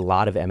question, a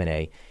lot of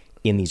M&A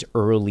in these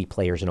early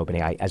players in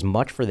OpenAI, as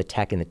much for the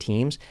tech and the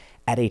teams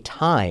at a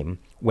time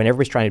when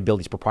everybody's trying to build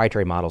these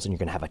proprietary models and you're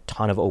going to have a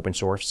ton of open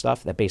source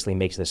stuff that basically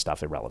makes this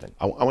stuff irrelevant.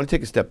 I want to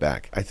take a step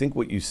back. I think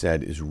what you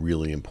said is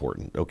really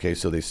important. Okay,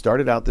 so they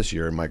started out this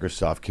year and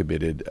Microsoft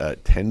committed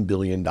 $10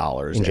 billion.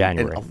 In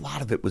January. And a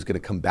lot of it was going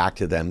to come back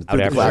to them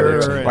through the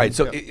collaboration. Right,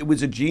 so it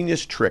was a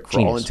genius trick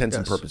for all intents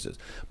and purposes.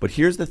 But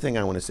here's the thing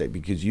I want to say,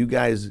 because you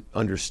guys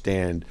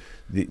understand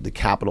the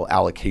capital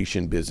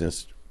allocation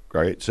business,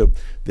 right? So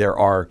there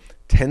are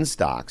 10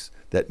 stocks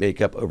that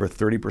make up over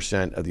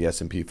 30% of the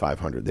S&P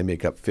 500. They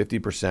make up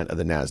 50% of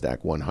the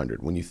NASDAQ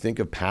 100. When you think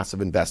of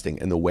passive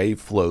investing and the way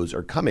flows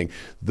are coming,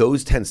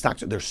 those 10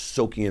 stocks, they're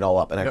soaking it all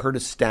up. And I heard a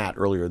stat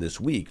earlier this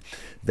week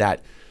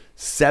that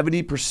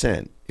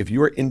 70%, if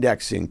you are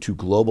indexing to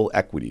global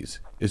equities,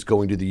 is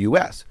going to the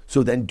U.S.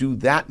 So then do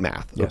that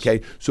math,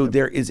 okay? So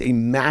there is a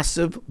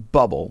massive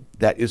bubble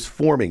that is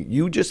forming.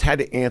 You just had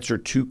to answer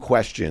two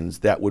questions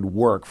that would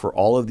work for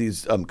all of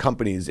these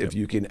companies. If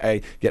you can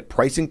get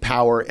pricing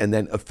power and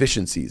then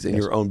efficiencies in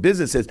your own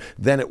businesses,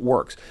 then it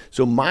works.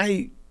 So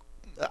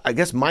I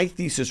guess my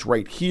thesis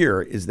right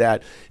here is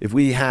that if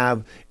we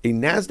have a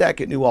NASDAQ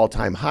at new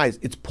all-time highs,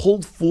 it's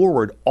pulled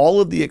forward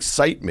all of the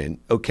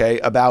excitement, okay,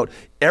 about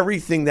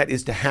everything that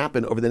is to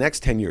happen over the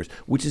next 10 years,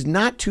 which is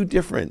not too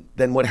different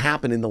than what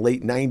happened in the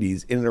late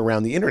 90s in and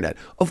around the internet.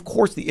 Of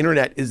course, the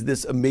internet is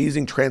this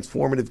amazing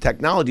transformative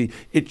technology.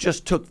 It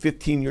just took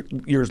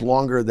 15 years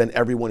longer than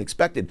everyone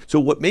expected. So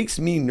what makes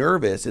me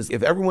nervous is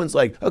if everyone's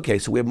like, okay,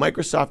 so we have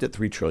Microsoft at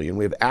 $3 trillion,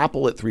 we have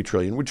Apple at $3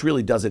 trillion, which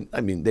really doesn't, I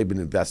mean, they've been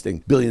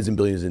investing billions and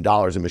billions of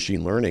dollars in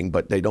machine learning,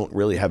 but they don't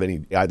really have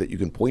any AI that you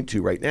can point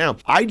to right now.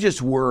 I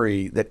just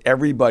worry that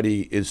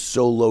everybody is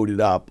so loaded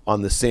up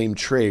on the same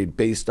trade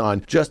based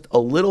on just a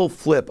little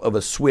flip of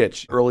a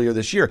switch earlier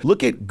this year.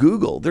 Look at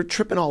Google. They're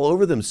tripping all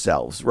over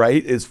themselves,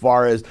 right? As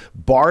far as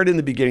Bard in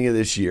the beginning of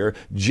this year,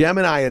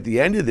 Gemini at the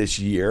end of this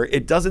year.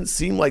 It doesn't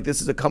seem like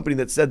this is a company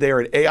that said they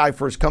are an AI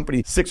first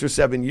company 6 or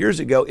 7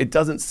 years ago. It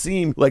doesn't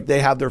seem like they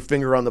have their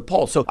finger on the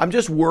pulse. So I'm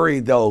just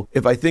worried though,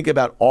 if I think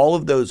about all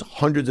of those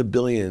hundreds of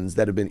billions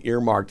that have been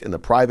earmarked in the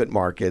private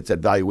markets at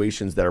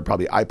valuations that are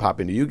probably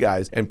eye-popping to you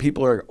guys, and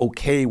people are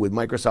okay with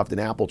Microsoft and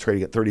Apple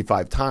trading at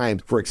 35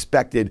 times for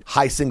expected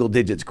high single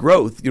digits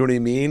growth, you know what I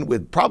mean,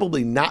 with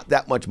probably not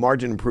that much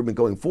margin improvement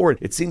going forward,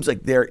 it seems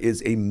like there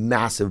is a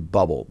massive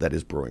bubble that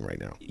is brewing right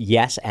now.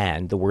 Yes,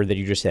 and the word that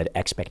you just said,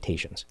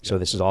 expectations. So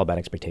this is all about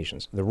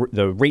expectations. The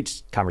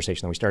rates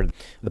conversation that we started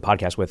the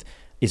podcast with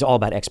is all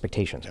about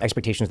expectations.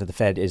 Expectations that the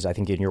Fed is, I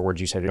think in your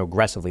words, you said,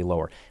 aggressively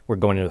lower. We're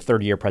going into a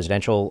third-year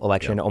presidential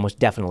election, almost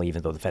definitely,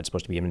 even though the Fed's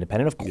supposed to be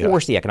independent. Of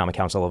course, the Economic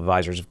Council of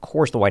Advisors, of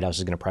course, the White House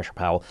is going to pressure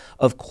Powell.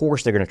 Of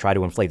course, they're going to try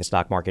to inflate the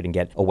stock market and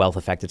get a wealth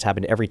effect. It's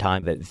happened every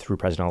time through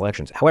presidential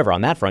elections. However,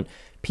 on that front,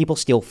 people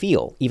still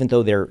feel, even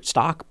though their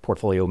stock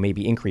portfolio may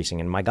be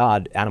increasing, and my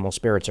God, animal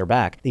spirits are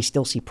back, they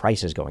still see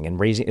prices going. And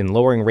raising and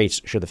lowering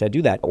rates, should the Fed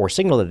do that, or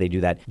signal that they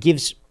do that,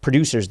 gives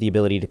producers the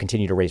ability to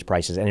continue to raise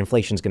prices, and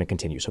inflation is going to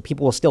continue. So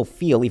people will still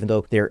feel, even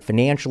though they're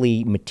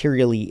financially,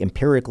 materially,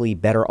 empirically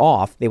better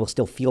off, they will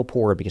still feel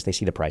poorer because they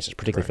see the prices,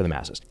 particularly for the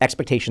masses.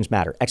 Expectations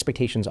matter.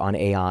 Expectations on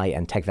AI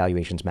and tech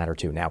valuations matter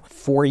too. Now,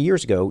 4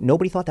 years ago,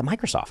 nobody thought that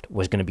Microsoft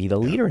was going to be the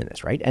leader in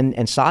this, right?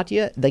 And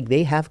Satya, like,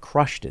 they have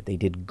crushed it. They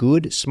did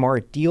good,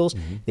 smart deals.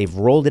 They've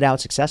rolled it out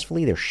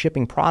successfully. They're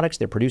shipping products.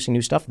 They're producing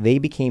new stuff. They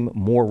became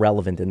more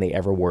relevant than they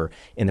ever were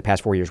in the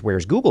past 4 years,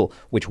 whereas Google,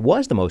 which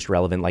was the most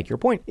relevant, like your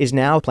point, is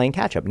now playing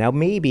catch up. Now,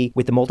 maybe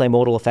with the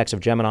multimodal effects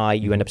of Gemini,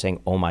 you end up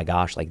saying, oh my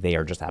gosh, like they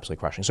are just absolutely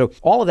crushing. So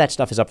all of that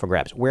stuff is up for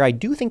grabs. Where I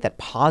do think that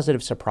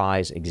positive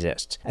surprise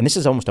exists, and this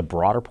is almost a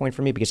broader point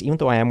for me, because even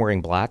though I am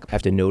wearing black, I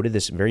have to note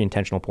this very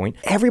intentional point.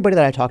 Everybody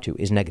that I talk to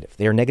is negative.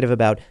 They are negative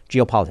about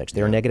geopolitics.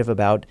 They are negative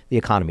about the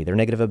economy. They're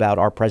negative about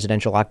our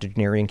presidential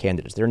octogenarian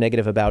candidates. They're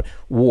negative about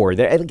war.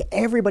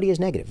 Everybody is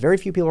negative. Very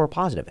few people are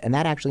positive. And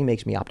that actually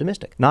makes me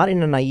optimistic. Not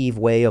in a naive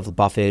way of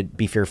Buffett,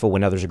 be fearful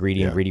when others are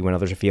greedy and greedy when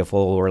others are fearful,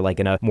 or like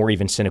in a more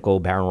even cynical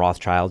Baron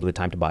Rothschild, the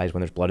time to buy is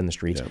when there's blood in the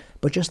streets.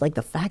 But just like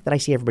the fact that I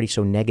see everybody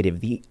so negative,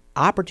 the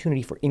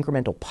opportunity for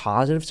incremental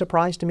positive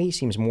surprise to me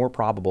seems more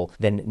probable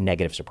than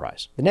negative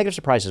surprise. The negative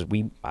surprises,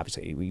 we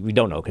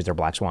don't know because they're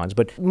black swans,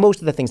 but most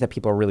of the things that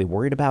people are really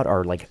worried about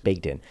are like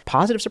baked in.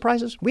 Positive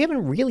surprises, we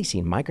haven't really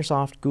seen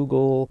Microsoft,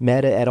 Google,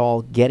 Meta et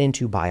al. Get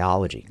into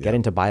biology, get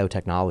into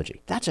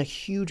biotechnology. That's a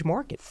huge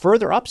market.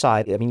 Further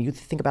upside, I mean, you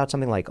think about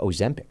something like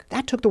Ozempic.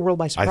 That took the world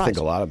by surprise. I think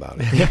a lot about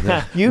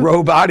it.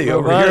 Row body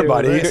over here,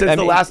 buddy. Since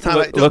the last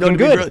time looking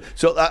good.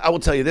 So I will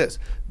tell you this.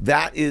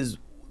 That is,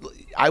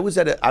 I was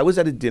at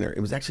a dinner.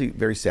 It was actually,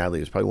 very sadly,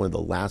 it was probably one of the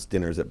last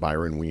dinners that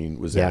Byron Wien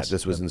was at.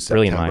 This was in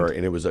September,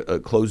 and it was a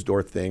closed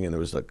door thing, and there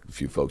was like a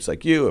few folks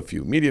like you, a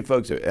few media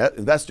folks,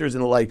 investors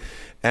and the like.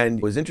 And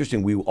it was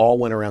interesting. We all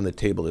went around the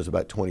table. There's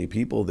about 20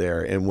 people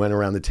there, and went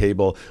around the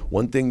table.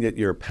 One thing that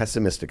you're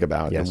pessimistic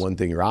about, and one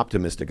thing you're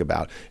optimistic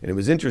about. And it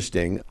was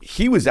interesting.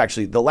 He was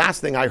actually, the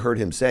last thing I heard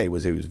him say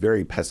was he was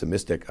very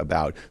pessimistic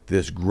about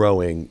this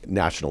growing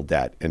national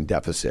debt and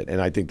deficit.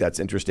 And I think that's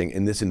interesting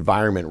in this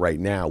environment right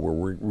now where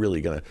we're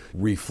really going to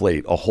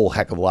reflate a whole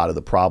heck of a lot of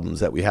the problems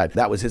that we had.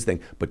 That was his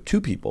thing. But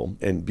two people,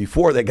 and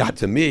before they got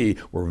to me,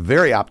 were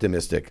very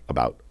optimistic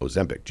about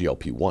Ozempic,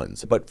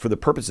 GLP-1s. But for the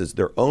purposes,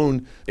 their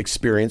own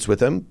experience with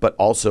them, but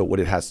also what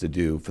it has to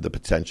do for the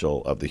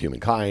potential of the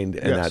humankind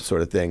and that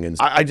sort of thing. And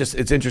I just,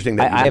 it's interesting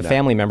that I have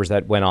family members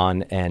that went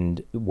on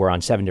and were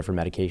on 7 different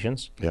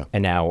medications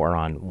and now are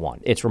on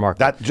 1. It's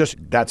remarkable.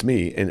 That's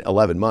me. In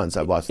 11 months,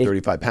 I've lost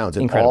 35 pounds.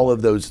 And incredible. All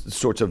of those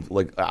sorts of,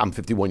 like, I'm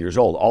 51 years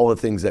old, all the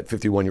things that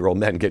 51-year-old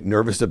men get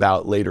nervous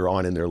about later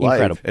on in their life.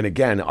 Incredible. And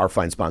again, our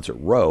fine sponsor,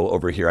 Roe,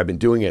 over here, I've been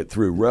doing it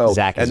through Roe.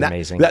 Zach is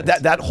amazing.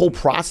 amazing. That whole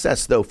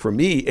process, though, for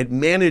me, it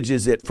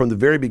manages it from the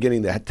very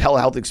beginning, the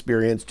telehealth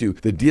experience to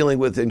the dealing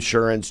with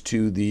insurance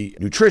to the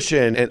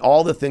nutrition and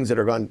all the things that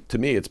are gone. To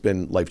me, it's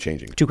been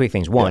life-changing. 2 quick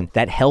things. One,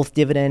 that health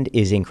dividend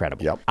is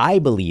incredible. Yep. I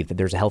believe that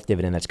there's a health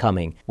dividend that's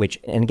coming, which,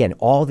 and again,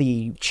 all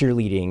the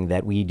cheerleading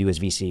that we do as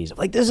VCs,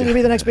 like, this is going to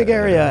be the next big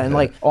area, and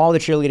like all the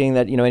cheerleading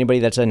that, anybody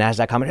that's a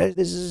NASDAQ comment, hey,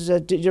 this is,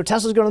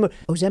 Tesla's going to the moon.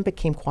 Ozempic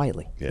came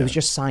quietly. It was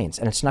just science,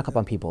 and it snuck up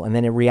on people, and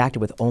then it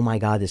reacted with, oh my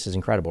God, this is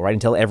incredible, right?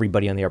 Until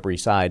everybody on the Upper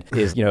East Side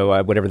is,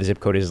 whatever the zip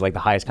code is, like the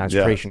highest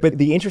concentration. But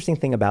the interesting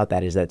thing about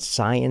that is that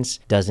science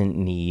doesn't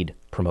need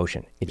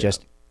promotion. It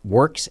just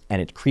works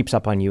and it creeps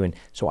up on you. And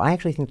so I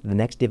actually think that the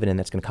next dividend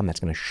that's going to come, that's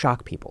going to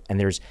shock people. And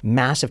there's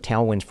massive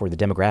tailwinds for the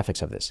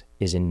demographics of this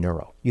is in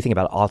neuro. You think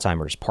about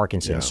Alzheimer's,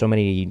 Parkinson's, so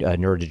many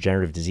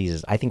neurodegenerative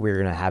diseases. I think we're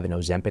going to have an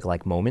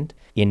Ozempic-like moment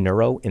in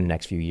neuro in the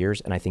next few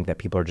years. And I think that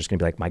people are just going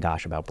to be like, my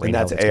gosh, about brain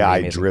health. And that's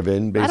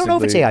AI-driven, basically? I don't know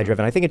if it's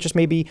AI-driven. I think it just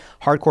may be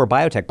hardcore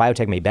biotech.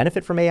 Biotech may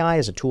benefit from AI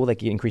as a tool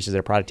that increases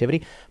their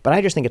productivity. But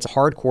I just think it's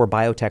hardcore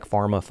biotech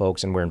pharma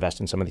folks, and we're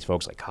investing in some of these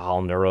folks like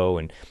Kyle Neuro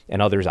and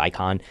others,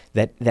 Icon,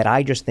 that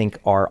I just think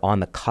are on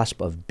the cusp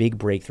of big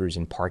breakthroughs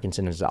in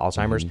Parkinson's and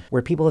Alzheimer's,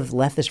 where people have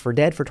left this for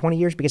dead for 20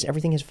 years because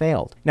everything has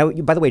failed. Now,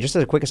 by the way, just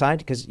as a quick aside,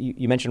 because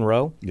you mentioned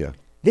Roe. Yeah.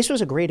 This was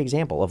a great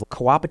example of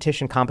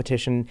co-opetition,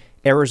 competition,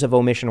 errors of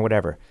omission, or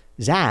whatever.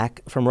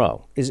 Zach from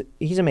Roe,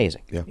 he's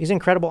amazing. Yeah. He's an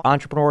incredible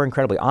entrepreneur,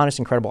 incredibly honest,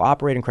 incredible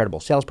operator, incredible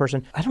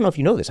salesperson. I don't know if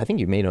you know this. I think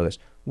you may know this.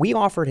 We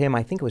offered him,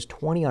 I think it was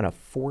 20 on a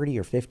 40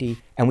 or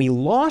 50, and we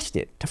lost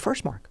it to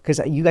Firstmark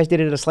because you guys did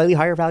it at a slightly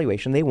higher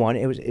valuation. They won.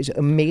 It was an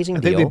amazing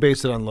deal. I think they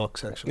based it on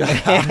looks, actually.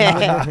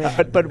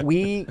 but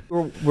we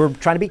were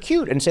trying to be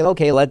cute and say,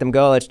 okay, let them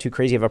go. That's too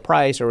crazy of a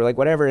price, or like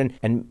whatever.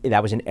 And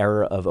that was an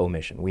error of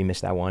omission. We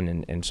missed that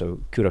one, and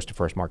so kudos to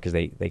Firstmark because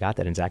they got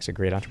that. And Zach's a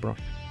great entrepreneur.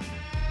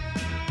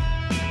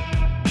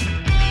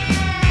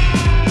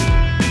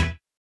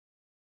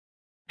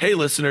 Hey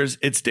listeners,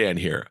 it's Dan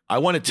here. I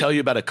want to tell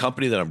you about a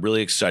company that I'm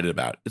really excited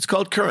about. It's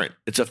called Current.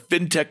 It's a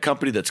fintech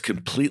company that's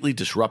completely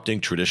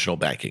disrupting traditional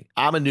banking.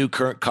 I'm a new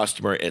Current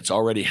customer. It's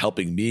already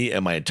helping me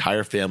and my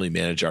entire family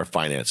manage our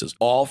finances,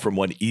 all from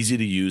one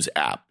easy-to-use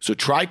app. So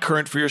try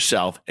Current for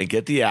yourself and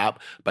get the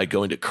app by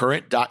going to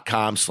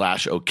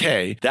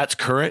current.com/OK. That's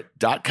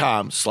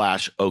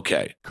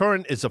current.com/OK.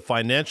 Current is a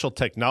financial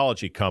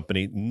technology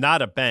company,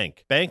 not a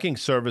bank. Banking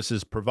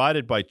services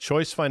provided by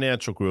Choice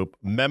Financial Group,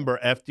 member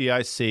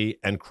FDIC,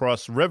 and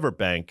Cross River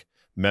Bank,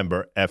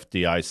 member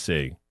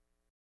FDIC.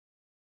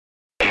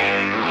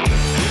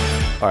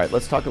 All right,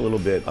 let's talk a little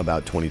bit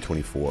about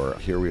 2024.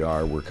 Here we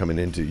are, we're coming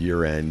into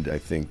year end. I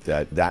think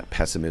that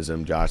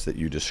pessimism, Josh, that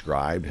you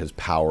described has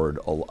powered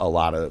a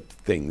lot of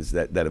things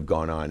that have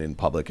gone on in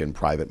public and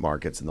private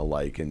markets and the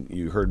like. And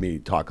you heard me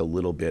talk a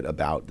little bit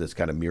about this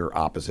kind of mirror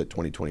opposite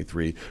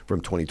 2023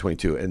 from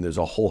 2022. And there's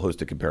a whole host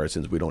of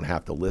comparisons. We don't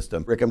have to list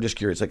them. Rick, I'm just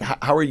curious, like,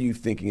 how are you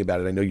thinking about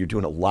it? I know you're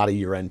doing a lot of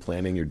year end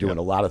planning. You're doing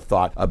a lot of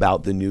thought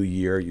about the new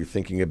year. You're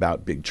thinking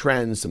about big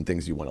trends, some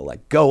things you want to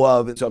let go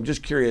of. And so I'm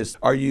just curious,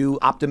 are you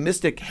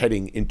optimistic terrific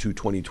heading into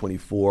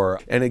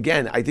 2024. And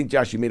again, I think,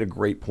 Josh, you made a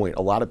great point.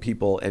 A lot of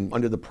people, and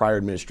under the prior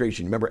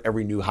administration, remember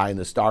every new high in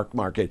the stock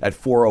market at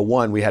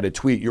 401, we had a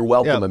tweet, "You're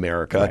welcome,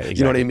 America." Right, exactly,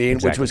 you know what I mean?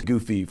 exactly. Which was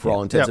goofy for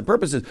all intents and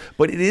purposes.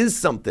 But it is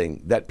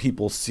something that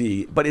people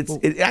see. But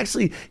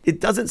it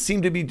doesn't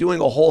seem to be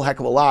doing a whole heck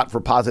of a lot for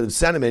positive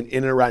sentiment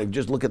in and around.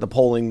 Just look at the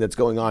polling that's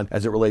going on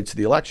as it relates to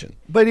the election.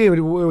 But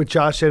what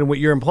Josh said and what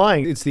you're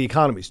implying, it's the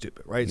economy,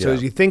 stupid, right? So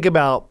as you think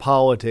about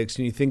politics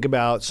and you think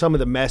about some of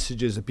the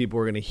messages that people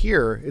are going to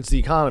hear, it's the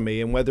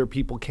economy and whether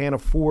people can't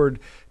afford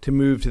to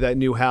move to that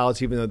new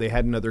house even though they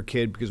had another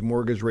kid because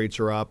mortgage rates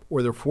are up,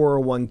 or their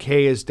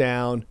 401k is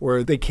down,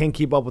 or they can't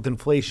keep up with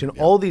inflation.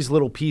 All these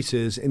little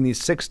pieces in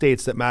these 6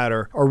 states that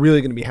matter are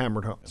really going to be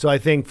hammered home. So I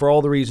think for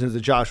all the reasons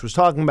that Josh was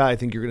talking about, I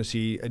think you're going to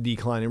see a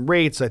decline in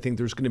rates. I think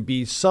there's going to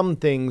be some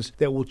things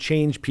that will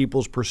change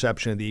people's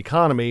perception of the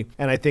economy,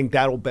 and I think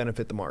that'll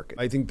benefit the market.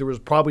 I think there was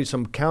probably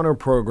some counter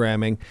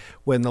programming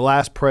when the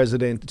last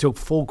president took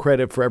full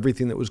credit for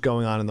everything that was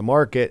going on in the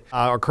market.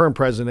 Our current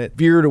president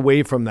veered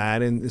away from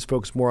that and is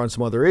focused more on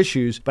some other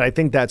issues, but I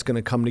think that's going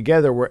to come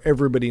together where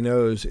everybody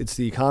knows it's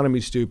the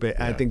economy, stupid,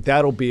 and I think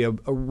that'll be a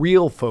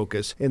real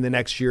focus in the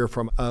next year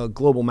from a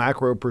global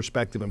macro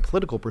perspective and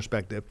political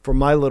perspective. From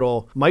my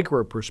little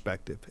micro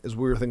perspective, as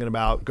we were thinking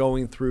about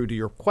going through to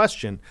your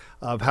question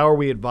of how are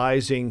we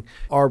advising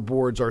our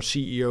boards, our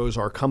CEOs,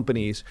 our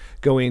companies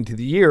going into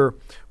the year,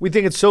 we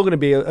think it's still going to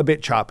be a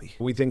bit choppy.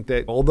 We think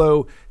that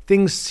although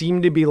things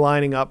seem to be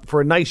lining up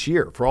for a nice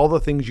year for all the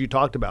things you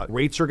talked about.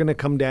 Rates are going to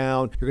come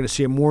down. You're going to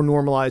see a more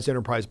normalized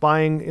enterprise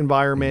buying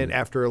environment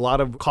after a lot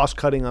of cost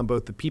cutting on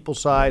both the people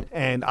side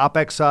and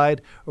OPEX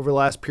side over the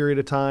last period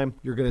of time.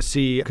 You're going to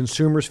see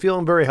consumers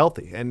feeling very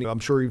healthy. And I'm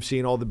sure you've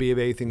seen all the B of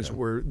A things that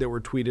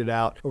were tweeted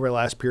out over the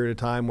last period of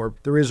time where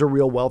there is a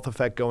real wealth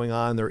effect going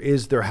on.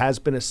 There has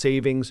been a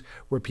savings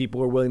where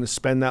people are willing to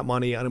spend that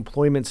money.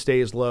 Unemployment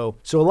stays low.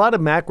 So a lot of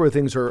macro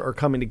things are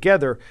coming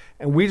together.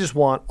 And we just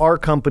want our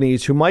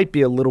companies who might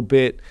be a little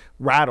bit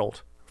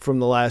rattled from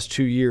the last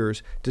 2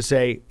 years to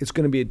say it's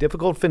going to be a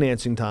difficult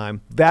financing time.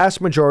 Vast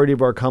majority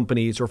of our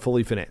companies are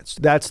fully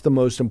financed. That's the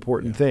most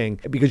important thing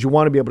because you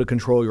want to be able to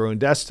control your own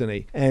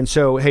destiny. And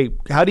so, hey,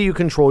 how do you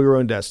control your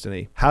own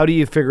destiny? How do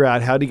you figure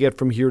out how to get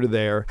from here to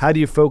there? How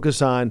do you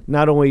focus on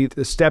not only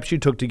the steps you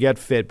took to get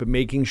fit, but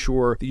making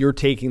sure that you're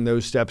taking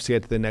those steps to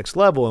get to the next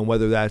level, and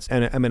whether that's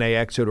an M&A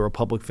exit or a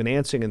public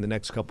financing in the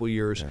next couple of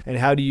years. And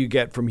how do you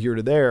get from here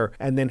to there?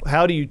 And then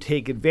how do you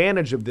take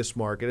advantage of this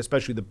market,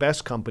 especially the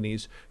best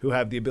companies who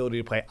have the ability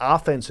to play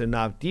offense and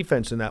not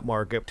defense in that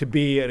market, to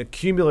be an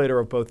accumulator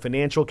of both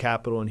financial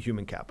capital and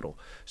human capital.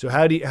 So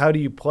how do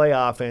you play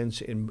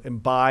offense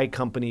and buy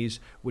companies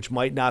which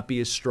might not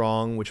be as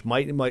strong, which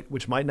might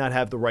not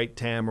have the right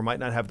TAM or might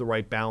not have the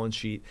right balance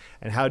sheet,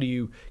 and how do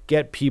you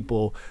get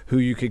people who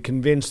you could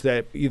convince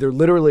that either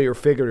literally or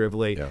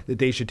figuratively that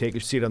they should take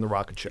a seat on the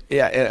rocket ship?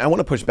 Yeah, and I want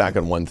to push back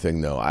on one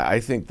thing though. I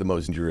think the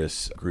most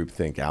dangerous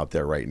groupthink out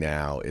there right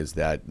now is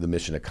that the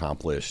mission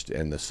accomplished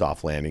and the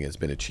soft landing has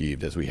been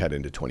achieved as we head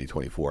into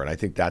 2024. And I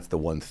think that's the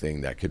one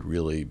thing that could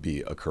really be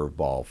a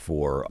curveball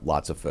for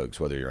lots of folks,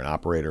 whether you're an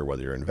operator,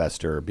 whether you're an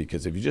investor,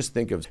 because if you just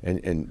think of,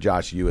 and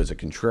Josh, you as a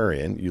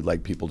contrarian, you'd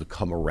like people to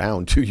come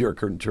around to your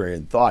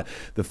contrarian thought.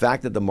 The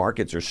fact that the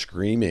markets are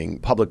screaming,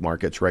 public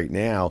markets right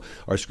now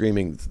are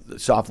screaming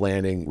soft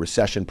landing,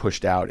 recession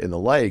pushed out and the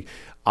like,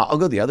 I'll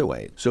go the other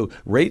way. So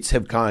rates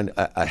have gone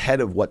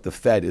ahead of what the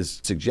Fed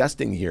is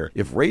suggesting here.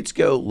 If rates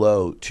go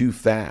low too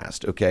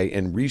fast, okay,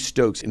 and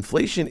restokes,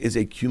 inflation is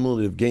a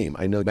cumulative game.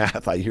 I know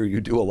math, I hear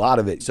you do a lot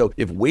of it. So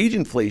if wage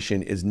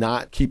inflation is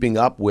not keeping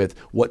up with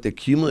what the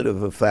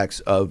cumulative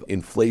effects of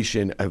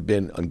inflation have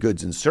been on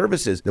goods and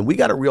services, then we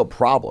got a real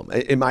problem,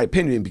 in my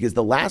opinion, because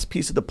the last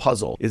piece of the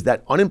puzzle is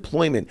that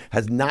unemployment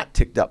has not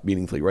ticked up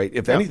meaningfully, right?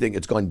 If anything,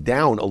 it's gone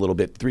down a little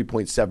bit,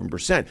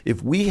 3.7%.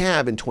 If we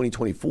have in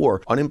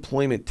 2024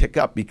 unemployment tick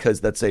up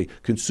because let's say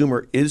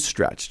consumer is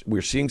stretched,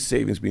 we're seeing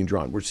savings being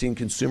drawn, we're seeing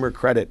consumer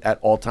credit at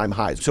all-time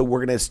highs. So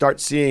we're going to start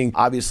seeing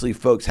obviously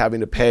folks having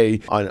to pay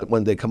on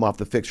when they come off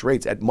the fixed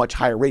rates at much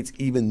higher rates,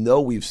 even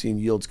though we've seen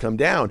yields come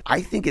down.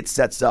 I think it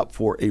sets up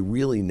for a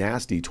really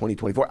nasty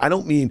 2024. I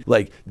don't mean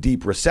like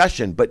deep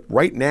recession, but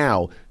right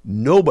now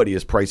nobody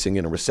is pricing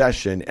in a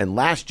recession. And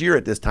last year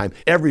at this time,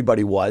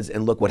 everybody was,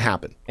 and look what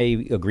happened.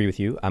 I agree with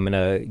you. I'm going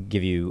to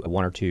give you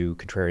one or two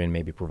contrarian,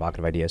 maybe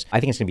provocative ideas. I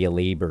think it's going to be a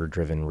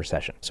labor-driven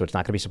recession. So it's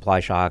not going to be supply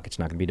shock. It's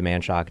not going to be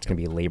demand shock. It's going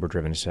to be a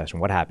labor-driven recession.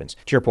 What happens?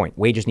 To your point,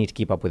 wages need to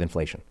keep up with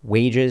inflation.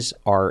 Wages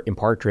are in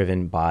part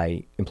driven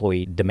by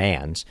employee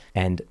demands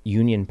and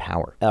union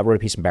power. I wrote a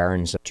piece in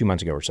Barron's 2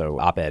 months ago or so,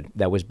 op-ed,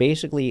 that was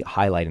basically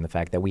highlighting the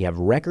fact that we have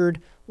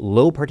record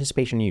low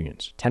participation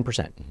unions,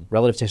 10%,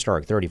 relative to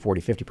historic 30,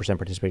 40, 50%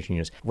 participation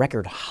unions,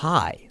 record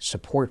high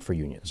support for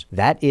unions.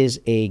 That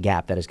is a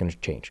gap that is going to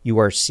change. You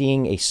are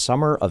seeing a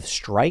summer of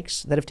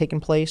strikes that have taken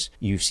place.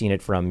 You've seen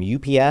it from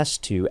UPS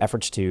to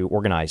efforts to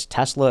organize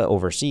Tesla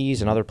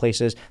overseas and other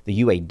places.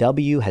 The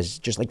UAW has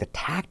just like the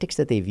tactics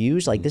that they've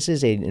used. Like this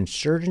is an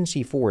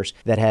insurgency force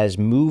that has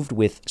moved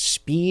with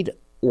speed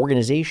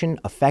organization,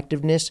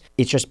 effectiveness,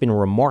 it's just been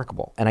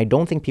remarkable. And I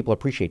don't think people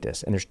appreciate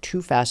this. And there's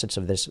two facets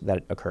of this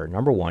that occur.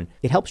 Number one,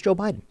 it helps Joe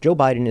Biden. Joe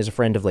Biden is a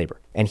friend of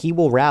labor, and he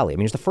will rally. I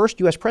mean, he's the first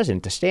U.S.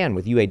 president to stand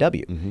with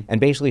UAW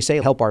and basically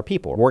say, help our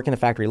people, work in the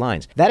factory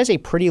lines. That is a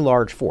pretty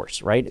large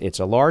force, right? It's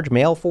a large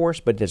male force,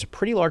 but there's a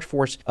pretty large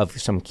force of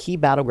some key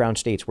battleground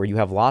states where you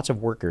have lots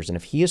of workers. And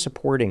if he is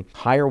supporting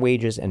higher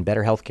wages and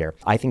better healthcare,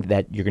 I think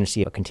that you're going to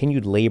see a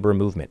continued labor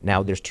movement.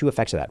 Now, there's two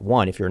effects of that.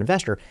 One, if you're an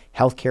investor,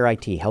 healthcare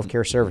IT,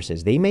 healthcare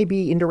services, they may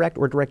be indirect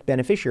or direct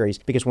beneficiaries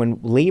because when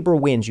labor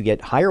wins, you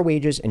get higher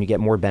wages and you get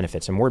more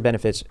benefits. And more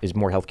benefits is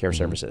more healthcare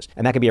services.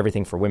 And that could be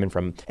everything for women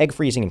from egg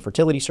freezing and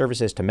fertility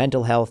services to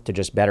mental health to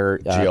just better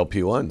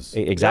GLP-1s.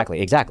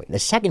 Exactly. The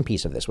second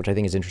piece of this, which I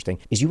think is interesting,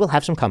 is you will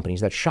have some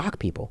companies that shock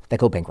people that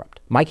go bankrupt.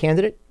 My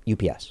candidate,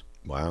 UPS.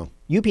 Wow.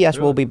 UPS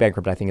will be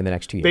bankrupt, I think, in the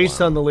next 2 years.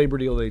 Based on the labor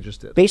deal they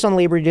just did. Based on the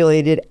labor deal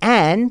they did,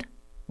 and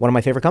one of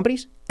my favorite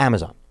companies,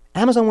 Amazon.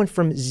 Amazon went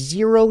from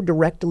 0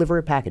 direct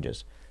delivery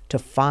packages to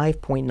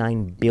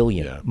 5.9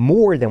 billion,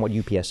 more than what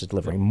UPS is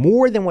delivering,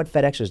 more than what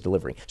FedEx is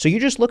delivering. So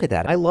you just look at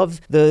that. I love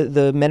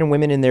the men and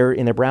women in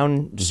their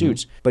brown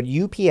suits, but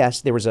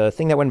UPS, there was a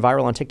thing that went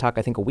viral on TikTok,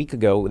 I think a week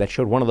ago, that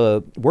showed one of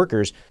the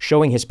workers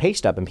showing his pay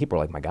stub, and people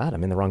are like, my God,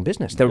 I'm in the wrong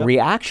business. The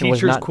reaction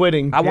was not,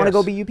 quitting. I want to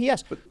go be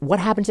UPS. But what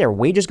happens there?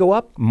 Wages go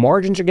up,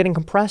 margins are getting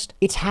compressed.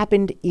 It's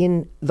happened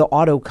in the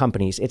auto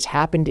companies. It's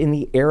happened in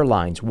the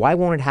airlines. Why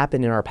won't it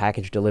happen in our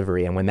package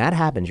delivery? And when that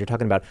happens, you're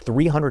talking about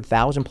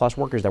 300,000 plus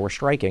workers that were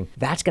striking.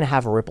 That's going to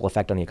have a ripple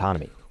effect on the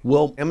economy.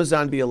 Will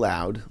Amazon be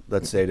allowed,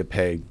 let's say, to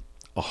pay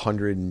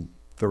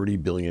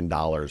 $130 billion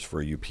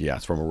for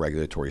UPS from a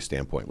regulatory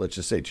standpoint? Let's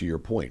just say, to your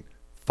point,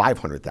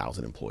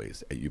 500,000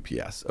 employees at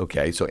UPS.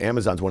 Okay, so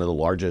Amazon's one of the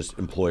largest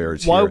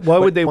employers here. Why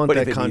would they want but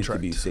that if it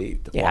contract? needs to be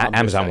saved. Yeah,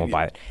 Amazon won't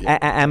buy it.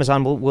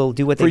 Amazon will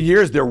do what they... For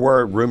years, there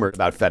were rumors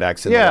about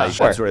FedEx and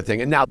that sort of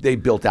thing, and now they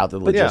built out the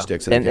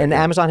logistics. And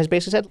Amazon has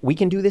basically said, we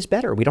can do this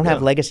better. We don't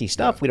have legacy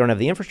stuff. We don't have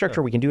the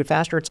infrastructure. We can do it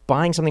faster. It's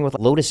buying something with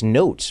Lotus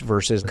Notes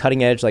versus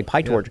cutting edge like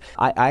PyTorch.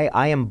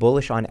 I am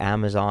bullish on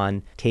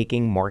Amazon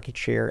taking market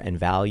share and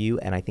value,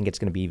 and I think it's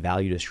going to be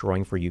value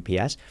destroying for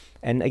UPS.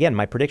 And again,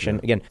 my prediction,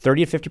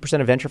 30 to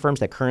 50% of venture firms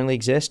that currently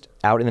exist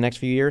out in the next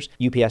few years,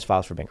 UPS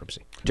files for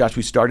bankruptcy. Josh,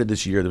 we started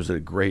this year. There was a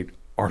great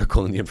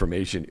article in the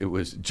Information. It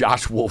was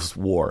Josh Wolfe's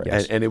War.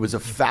 Yes. And it was a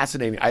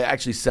fascinating, I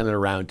actually sent it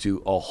around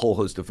to a whole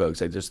host of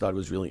folks. I just thought it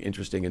was really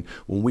interesting. And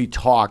when we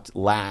talked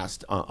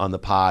last on the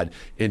pod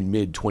in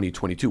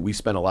mid-2022, we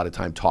spent a lot of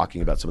time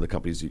talking about some of the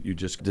companies that you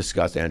just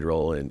discussed,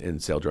 Anduril and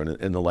Saildrone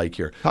and the like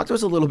here. Talk to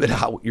us a little bit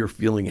how you're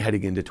feeling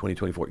heading into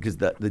 2024, because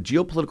the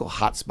geopolitical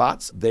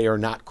hotspots, they are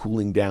not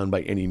cooling down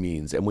by any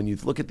means. And when you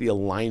look at the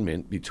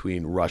alignment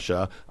between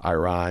Russia,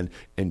 Iran,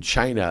 and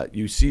China,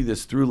 you see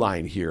this through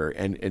line here.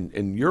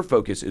 And your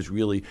focus is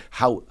really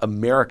how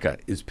America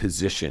is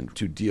positioned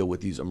to deal with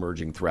these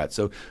emerging threats.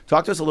 So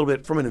talk to us a little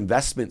bit from an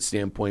investment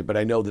standpoint, but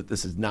I know that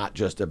this is not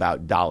just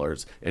about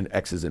dollars and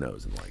X's and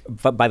O's and like.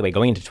 But by the way,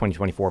 going into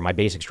 2024, my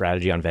basic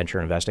strategy on venture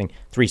investing,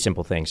 3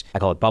 simple things. I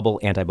call it bubble,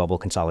 anti-bubble,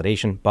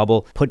 consolidation.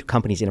 Bubble, put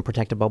companies in a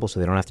protected bubble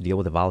so they don't have to deal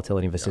with the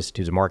volatility and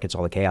vicissitudes of markets,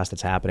 all the chaos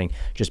that's happening.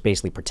 Just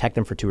basically protect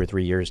them for 2 or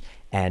 3 years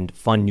and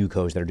fund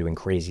newcos that are doing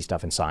crazy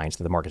stuff in science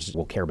that the markets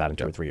will care about in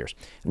 2 or 3 years.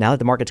 Now that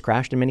the market's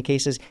crashed in many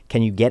cases,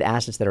 can you get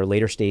assets that are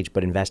later stage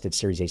but invest at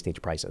Series A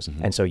stage prices?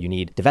 And so you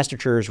need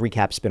divestitures,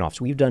 recaps,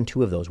 spinoffs. We've done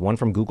 2 of those. One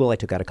from Google, I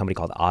took out a company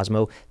called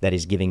Osmo that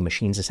is giving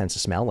machines a sense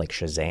of smell, like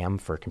Shazam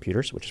for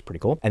computers, which is pretty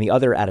cool. And the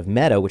other out of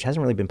Meta, which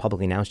hasn't really been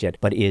publicly announced yet,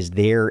 but is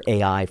their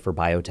AI for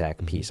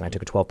biotech piece. And I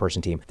took a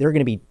 12-person team. There are going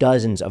to be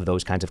dozens of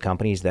those kinds of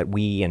companies that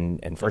we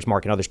and First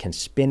Mark and others can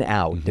spin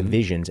out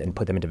divisions and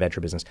put them into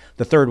venture business.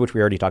 The third, which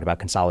we already talked about,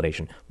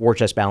 consolidation. War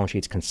chest balance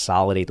sheets,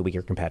 consolidate the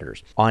weaker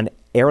competitors. On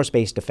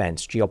aerospace,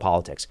 defense,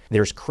 geopolitics,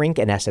 there's CRINC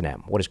and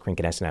S&M. What is CRINC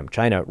and S&M?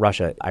 China,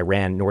 Russia,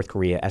 Iran, North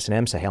Korea,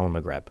 S&M, Sahel, and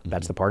Maghreb.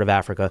 That's the part of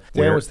Africa.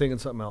 Dan was thinking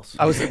something else.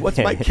 I was like, what's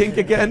my kink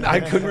again? I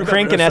couldn't remember.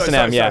 CRINC and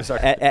S&M,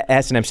 sorry.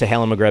 S&M,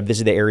 Sahel, and Maghreb.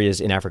 These are the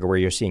areas in Africa where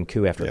you're seeing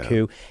coup after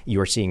coup.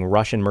 You are seeing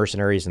Russian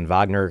mercenaries and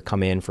Wagner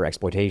come in for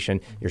exploitation.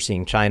 You're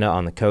seeing China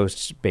on the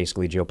coasts,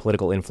 basically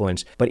geopolitical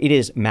influence. But it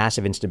is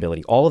massive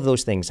instability. All of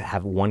those things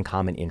have one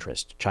common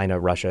interest. China,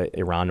 Russia,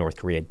 Iran, North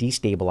Korea,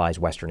 destabilize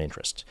Western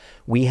interests.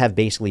 We have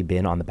basically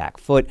been on the back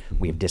foot.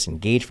 We have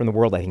disengaged from the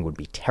world. I think it would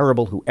be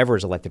terrible, whoever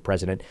is elected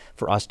president,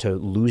 for us to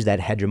lose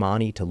that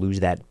hegemony, to lose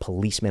that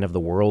policeman of the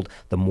world,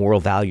 the moral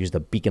values, the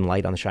beacon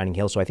light on the shining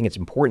hill. So I think it's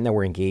important that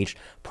we're engaged,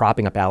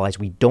 propping up allies.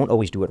 We don't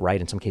always do it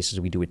right. In some cases,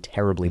 we do it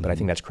terribly, but I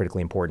think that's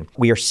critically important.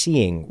 We are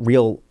seeing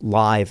real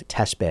live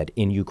testbed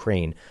in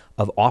Ukraine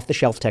of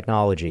off-the-shelf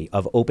technology,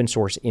 of open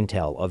source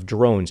intel, of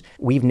drones.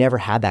 We've never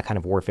had that kind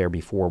of warfare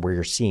before, where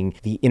you're seeing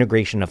the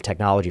integration of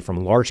technology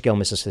from large-scale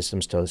missile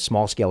systems to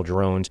small-scale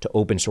drones to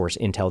open source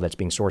intel that's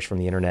being sourced from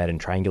the internet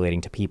and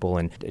triangulating to people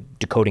and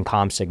decoding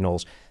comm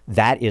signals.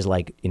 that is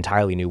like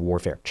entirely new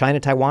warfare. China,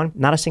 Taiwan,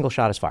 not a single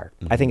shot is fired.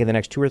 I think in the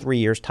next 2 or 3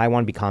 years,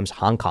 Taiwan becomes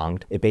Hong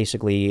Konged. It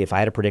basically, if I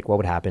had to predict what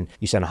would happen,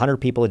 you send 100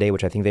 people a day,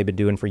 which I think they've been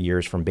doing for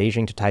years, from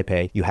Beijing to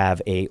Taipei. You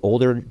have a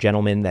older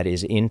gentleman that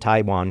is in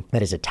Taiwan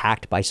that is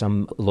attacked by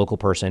some local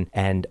person,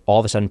 and all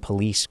of a sudden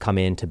police come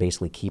in to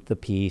basically keep the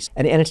peace.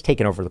 And it's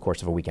taken over the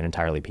course of a weekend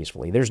entirely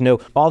peacefully. There's no,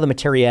 all the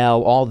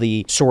materiel, all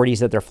the sorties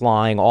that they're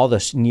flying, all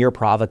the near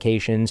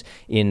provocations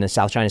in the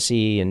South China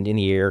Sea and in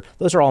the air,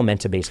 those are all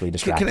meant to basically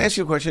distract. Can I ask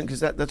you a question? Because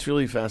that's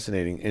really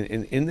fascinating.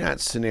 In that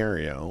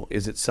scenario,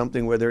 is it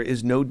something where there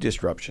is no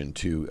disruption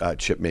to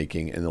chip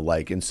making and the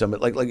like? And some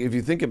like if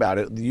you think about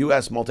it, the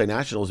U.S.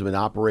 multinationals have been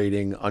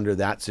operating under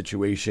that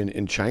situation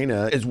in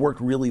China. It's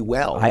worked really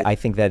well. I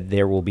think that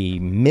there will be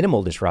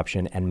minimal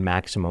disruption and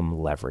maximum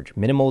leverage.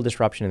 Minimal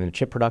disruption in the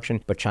chip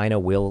production, but China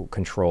will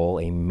control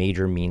a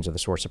major means of the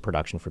source of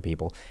production for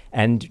people.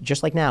 And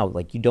just like now,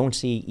 like you don't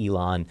see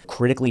Elon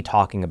critically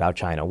talking about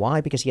China.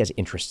 Why? Because he has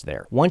interests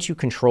there. Once you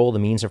control the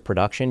means of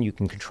production, you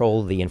can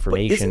control the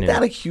information. But isn't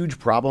that a huge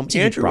problem?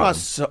 Andrew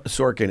Ross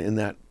Sorkin, in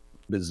that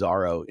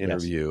bizarro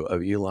interview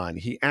of Elon,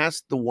 he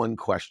asked the one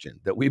question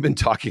that we've been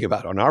talking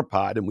about on our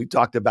pod, and we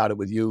talked about it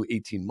with you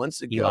 18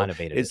 months ago. Elon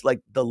evaded it's it.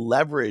 like the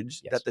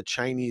leverage that the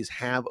Chinese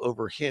have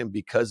over him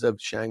because of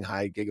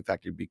Shanghai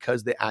Gigafactory,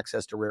 because the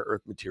access to rare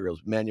earth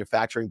materials,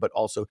 manufacturing, but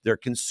also their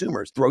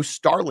consumers. Throw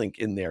Starlink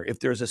in there.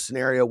 If there's a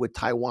scenario with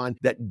Taiwan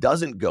that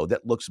doesn't go,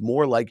 that looks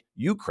more like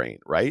Ukraine,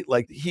 right?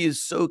 Like he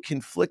is so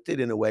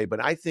conflicted in a way,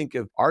 but I think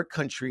of our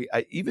country,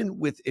 even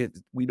with it,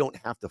 we don't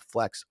have to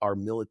flex our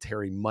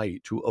military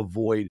might to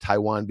avoid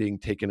Taiwan being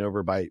taken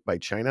over by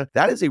China.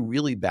 That is a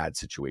really bad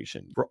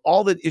situation for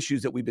all the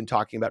issues that we've been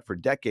talking about for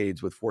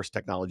decades with forced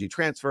technology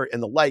transfer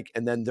and the like,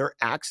 and then their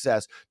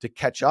access to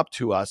catch up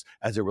to us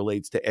as it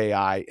relates to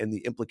AI and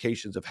the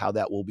implications of how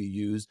that will be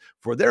used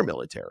for their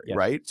military,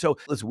 right? So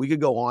listen, we could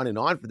go on and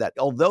on for that.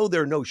 Although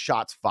there are no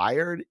shots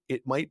fired,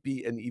 it might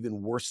be an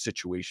even worse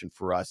situation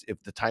for us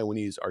if the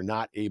Taiwanese are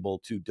not able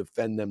to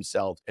defend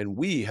themselves. And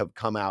we have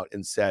come out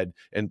and said,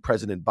 and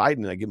President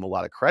Biden, I give him a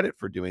lot of credit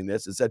for doing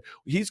this, and said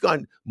he's gone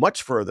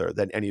much further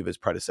than any of his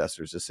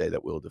predecessors to say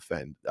that we'll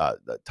defend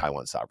the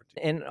Taiwan sovereignty.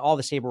 And all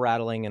the saber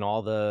rattling and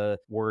all the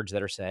words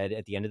that are said,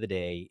 at the end of the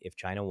day, if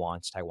China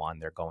wants Taiwan,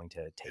 they're going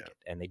to take it.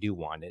 And they do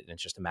want it. And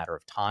it's just a matter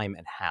of time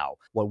and how.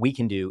 What we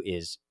can do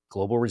is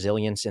global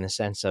resilience in a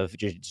sense of,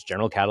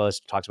 General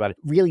Catalyst talks about it,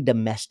 really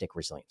domestic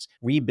resilience,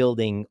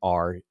 rebuilding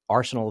our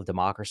arsenal of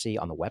democracy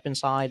on the weapon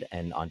side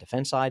and on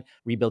defense side,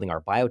 rebuilding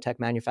our biotech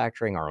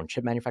manufacturing, our own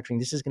chip manufacturing.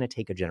 This is going to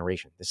take a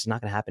generation. This is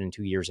not going to happen in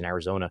 2 years in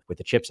Arizona with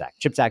the CHIPS Act.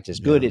 CHIPS Act is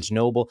good. It's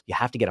noble. You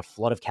have to get a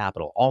flood of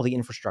capital. All the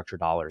infrastructure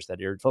dollars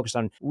that are focused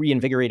on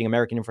reinvigorating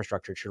American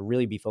infrastructure should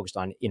really be focused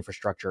on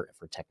infrastructure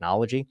for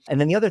technology. And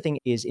then the other thing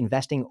is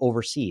investing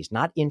overseas,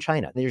 not in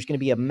China. There's going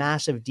to be a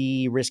massive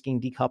de-risking,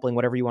 decoupling,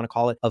 whatever you want to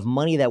call it, of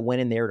money that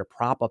went in there to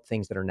prop up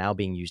things that are now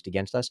being used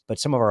against us. But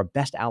some of our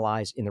best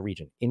allies in the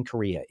region, in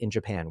Korea, in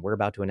Japan, we're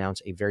about to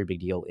announce a very big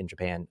deal in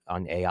Japan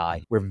on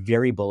AI. We're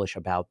very bullish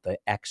about the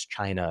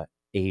ex-China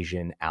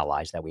Asian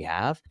allies that we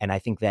have. And I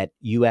think that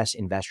U.S.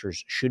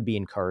 investors should be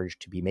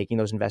encouraged to be making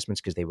those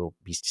investments because they will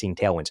be seeing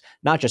tailwinds,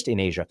 not just in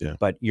Asia,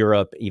 but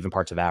Europe, even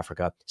parts of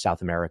Africa,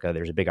 South America.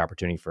 There's a big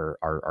opportunity for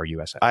our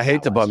U.S. I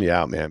hate to bum you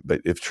out, man,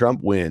 but if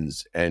Trump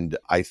wins and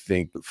I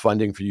think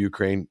funding for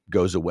Ukraine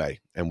goes away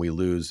and we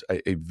lose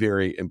a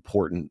very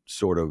important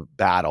sort of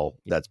battle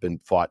that's been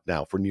fought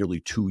now for nearly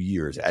 2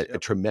 years at a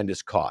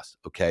tremendous cost,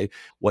 okay?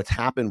 What's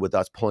happened with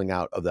us pulling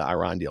out of the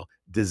Iran deal?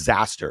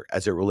 Disaster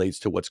as it relates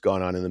to what's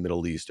gone on in the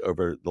Middle East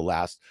over the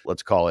last,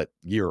 let's call it,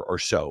 year or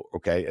so,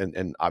 okay?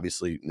 And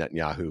obviously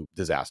Netanyahu,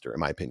 disaster in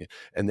my opinion.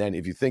 And then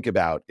if you think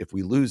about if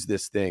we lose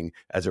this thing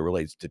as it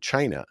relates to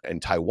China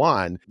and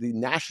Taiwan, the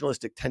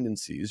nationalistic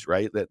tendencies,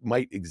 right, that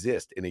might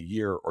exist in a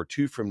year or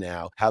two from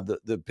now have the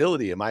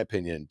ability, in my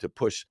opinion, to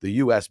push the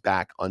U.S.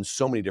 back on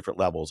so many different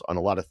levels on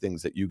a lot of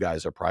things that you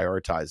guys are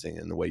prioritizing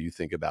and the way you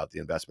think about the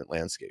investment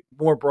landscape.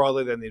 More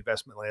broadly than the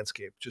investment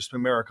landscape, just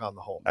America on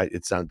the whole.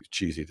 It sounds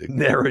cheesy to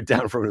narrow it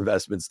down from an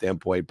investment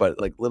standpoint,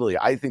 but like literally,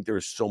 I think there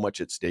is so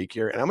much at stake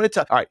here. And I'm going to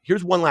tell, all right,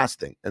 here's one last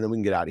thing, and then we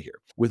can get out of here.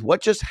 With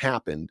what just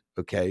happened,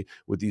 okay,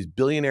 with these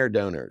billionaire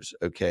donors,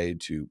 okay,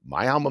 to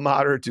my alma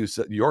mater, to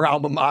your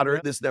alma mater,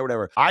 this, that,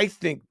 whatever. I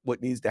think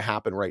what needs to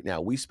happen right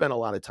now, we spent a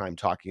lot of time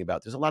talking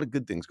about, there's a lot of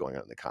good things going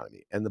on in the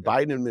economy, and the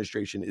Biden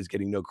administration is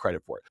getting no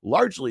credit for it,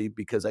 largely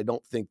because I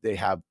don't think they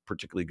have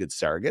particularly good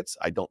surrogates.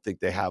 I don't think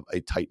they have a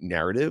tight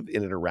narrative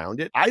in and around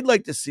it. I'd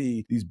like to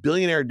see these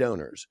billionaire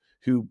donors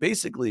who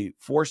basically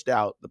forced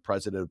out the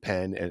president of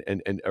Penn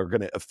and are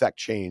going to affect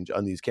change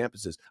on these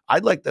campuses.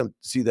 I'd like them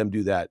see them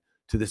do that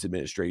to this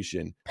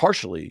administration,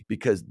 partially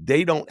because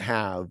they don't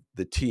have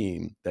the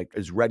team that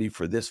is ready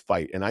for this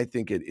fight. And I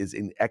think it is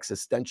an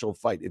existential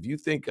fight. If you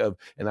think of,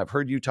 and I've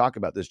heard you talk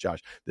about this,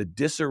 Josh, the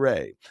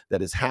disarray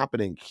that is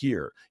happening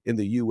here in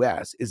the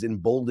US is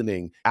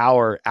emboldening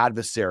our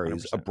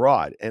adversaries 100%.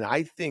 abroad. And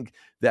I think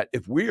that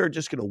if we are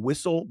just going to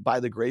whistle by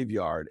the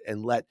graveyard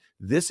and let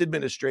this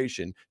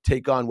administration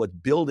take on what's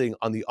building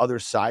on the other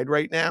side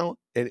right now,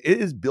 And it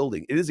is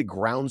building. It is a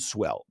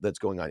groundswell that's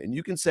going on. And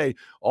you can say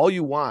all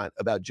you want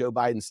about Joe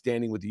Biden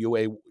standing with the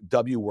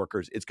UAW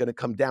workers. It's going to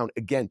come down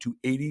again to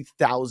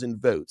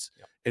 80,000 votes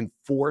in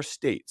 4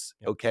 states.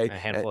 Okay. A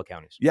handful of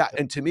counties. Yeah.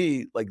 And to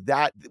me, like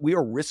that, we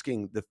are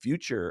risking the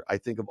future, I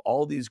think, of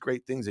all these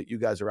great things that you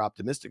guys are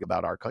optimistic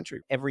about our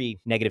country. Every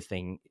negative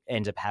thing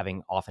ends up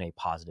having often a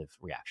positive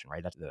reaction,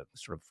 right? That's the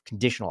sort of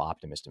conditional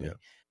optimist in me.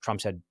 Trump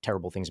said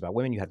terrible things about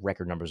women. You had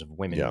record numbers of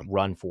women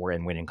run for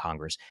and win in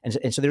Congress.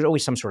 And so there's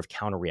always some sort of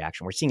counter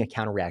reaction. We're seeing a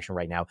counter reaction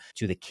right now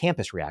to the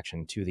campus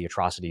reaction to the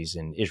atrocities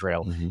in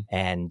Israel,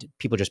 and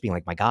people just being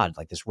like, my God,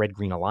 like this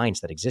red-green alliance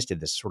that existed,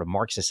 this sort of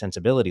Marxist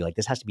sensibility, like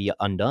this has to be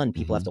undone.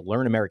 People have to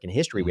learn American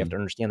history. We have to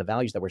understand the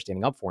values that we're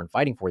standing up for and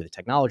fighting for. The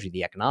technology,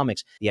 the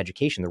economics, the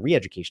education, the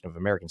re-education of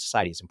American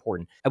society is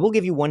important. I will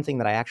give you one thing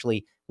that I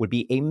actually would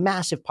be a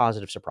massive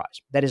positive surprise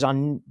that is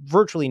on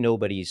virtually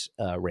nobody's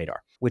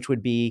radar, which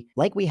would be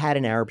like we had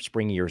an Arab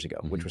Spring years ago,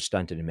 which was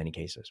stunted in many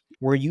cases.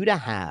 Were you to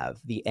have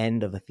the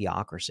end of a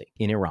theocracy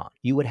in Iran,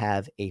 you would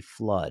have a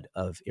flood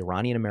of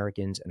Iranian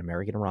Americans and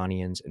American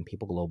Iranians and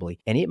people globally.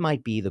 And it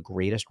might be the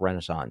greatest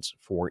renaissance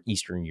for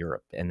Eastern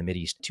Europe and the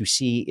Mideast to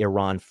see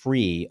Iran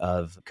free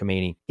of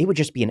Khomeini. It would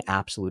just be an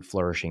absolute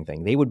flourishing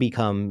thing. They would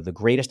become the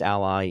greatest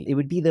ally. It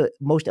would be the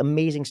most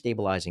amazing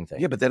stabilizing thing.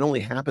 Yeah, but that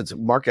only happens.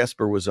 Mark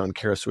Esper was on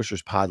Kara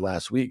Swisher's pod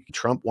last week.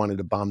 Trump wanted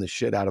to bomb the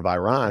shit out of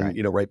Iran,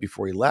 right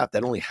before he left.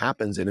 That only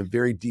happens in a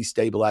very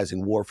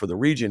destabilizing war for the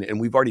region. And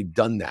we've already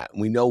done that.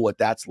 And we know what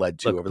that's led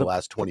to over the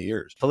last 20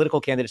 years.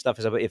 Political candidate stuff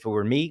is, if it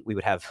were me, we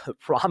would have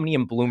Romney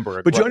and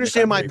Bloomberg. But you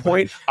understand my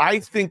point? I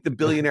think the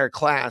billionaire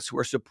class who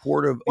are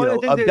supportive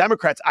of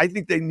Democrats, I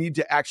think they need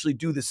to actually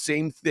do the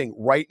same thing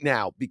right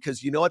now,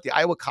 because you know what? The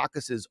Iowa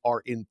caucuses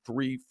are in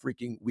 3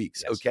 freaking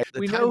weeks. Okay.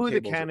 We know who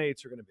the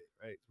candidates are going to be,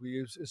 right? We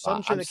use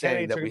assumption I'm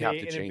saying that we have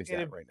to change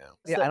that right now.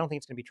 Yeah, I don't think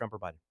it's going to be Trump or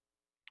Biden.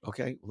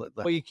 Okay.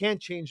 Well, you can't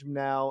change them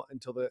now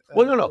until the.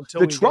 No.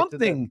 The Trump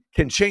thing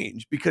can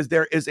change because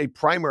there is a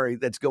primary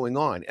that's going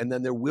on. And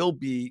then there will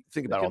be,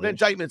 think about all the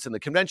indictments and the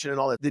convention and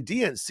all that. The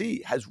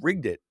DNC has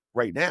rigged it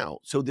right now.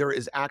 So there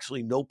is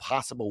actually no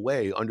possible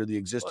way under the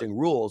existing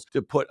rules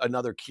to put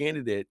another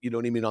candidate, you know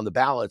what I mean, on the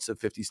ballots of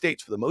 50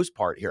 states for the most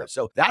part here.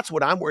 So that's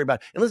what I'm worried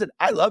about. And listen,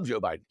 I love Joe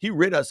Biden. He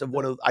rid us of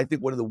one of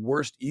the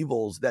worst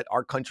evils that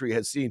our country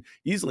has seen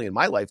easily in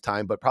my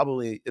lifetime, but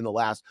probably in the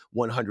last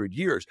 100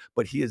 years.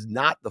 But he is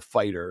not the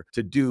fighter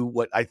to do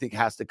what I think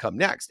has to come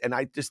next. And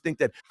I just think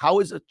that how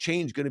is a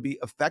change going to be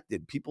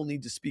affected? People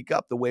need to speak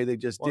up the way they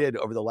just did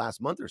over the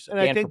last month or so. And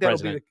I think that'll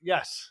be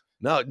yes.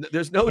 No,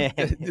 there's no.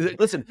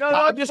 Listen,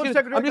 I'm just going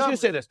to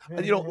say this.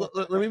 You know,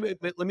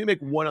 let me make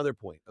one other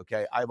point.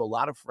 Okay, I have a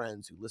lot of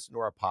friends who listen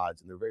to our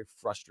pods, and they're very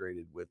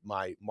frustrated with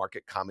my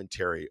market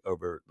commentary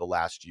over the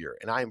last year,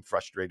 and I am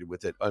frustrated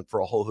with it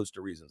for a whole host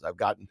of reasons. I've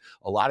gotten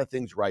a lot of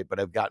things right, but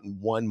I've gotten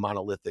one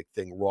monolithic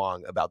thing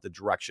wrong about the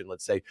direction,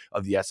 let's say,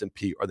 of the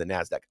S&P or the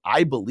Nasdaq.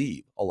 I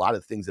believe a lot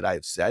of things that I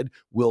have said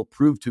will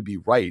prove to be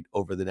right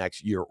over the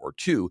next year or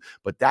two,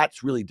 but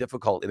that's really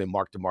difficult in a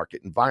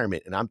mark-to-market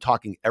environment, and I'm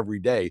talking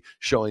every day,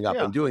 showing up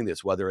and doing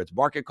this, whether it's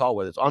market call,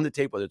 whether it's on the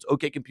tape, whether it's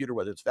OK Computer,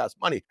 whether it's Fast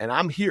Money. And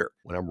I'm here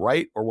when I'm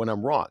right or when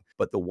I'm wrong.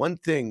 But the one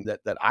thing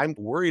that I'm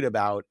worried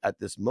about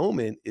at this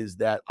moment is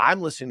that I'm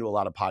listening to a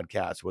lot of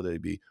podcasts, whether they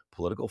be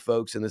political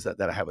folks and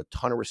that I have a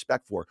ton of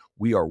respect for.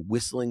 We are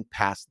whistling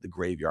past the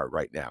graveyard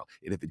right now.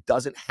 And if it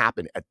doesn't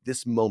happen at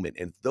this moment,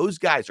 and if those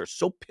guys are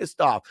so pissed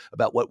off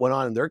about what went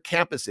on in their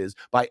campuses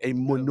by a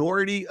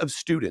minority of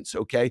students,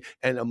 okay,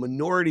 and a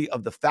minority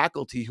of the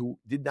faculty who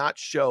did not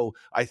show,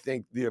 I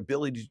think, the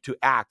ability to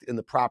act in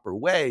the proper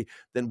way,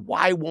 then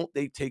why won't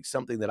they take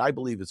something that I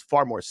believe is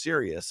far more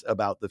serious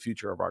about the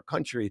future of our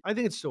country? I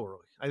think it's still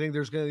early. I think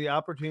there's going to be the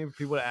opportunity for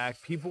people to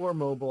act. People are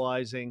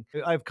mobilizing.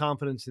 I have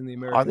confidence in the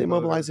American Are they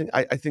voter. mobilizing?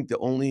 I think the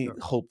only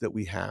hope that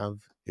we have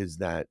is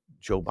that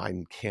Joe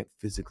Biden can't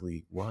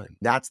physically run.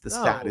 That's the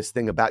saddest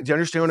thing about it. Do you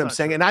understand what I'm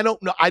saying? True. And I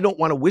don't know. I don't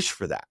want to wish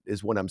for that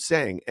is what I'm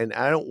saying. And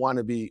I don't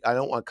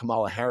want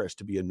Kamala Harris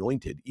to be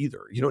anointed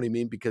either. You know what I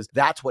mean? Because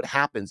that's what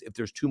happens if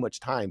there's too much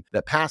time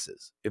that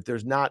passes. If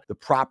there's not the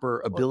proper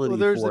ability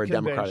for a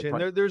Democratic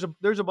Party.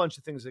 There's a bunch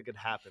of things that could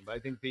happen. But I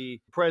think the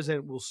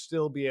president will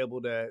still be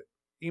able to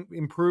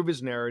improve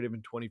his narrative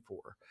in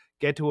 24,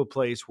 get to a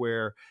place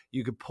where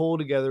you could pull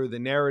together the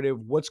narrative,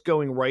 what's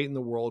going right in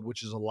the world,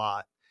 which is a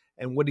lot,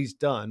 and what he's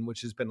done,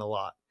 which has been a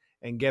lot,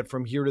 and get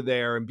from here to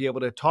there and be able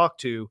to talk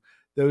to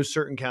those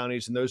certain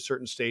counties and those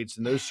certain states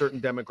and those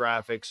certain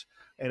demographics.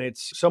 And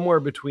it's somewhere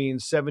between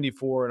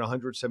 74 and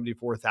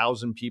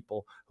 174,000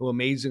 people who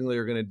amazingly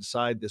are going to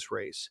decide this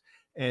race.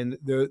 And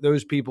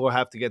those people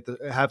have to get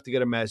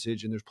a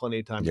message, and there's plenty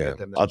of time to get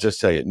them. I'll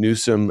just tell you,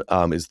 Newsom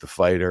is the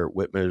fighter.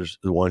 Whitmer's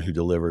the one who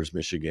delivers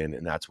Michigan,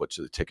 and that's what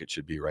the ticket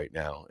should be right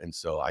now. And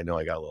so I know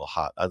I got a little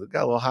hot. I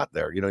got a little hot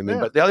there. You know what I mean?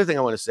 Yeah. But the other thing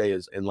I want to say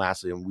is, and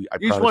lastly,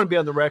 you just want to be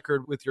on the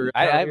record with your.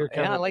 I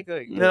like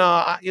the.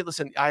 No,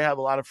 listen. I have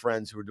a lot of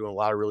friends who are doing a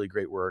lot of really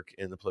great work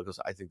in the political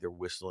side. I think they're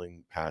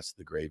whistling past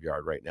the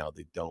graveyard right now.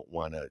 They don't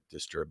want to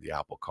disturb the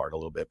apple cart a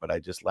little bit. But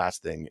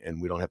last thing, and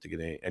we don't have to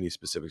get any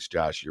specifics,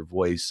 Josh. Your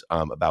voice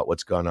about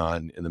what's gone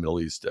on in the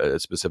Middle East,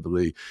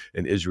 specifically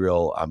in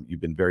Israel.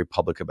 You've been very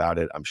public about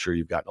it. I'm sure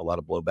you've gotten a lot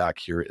of blowback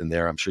here and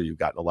there. I'm sure you've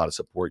gotten a lot of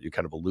support. You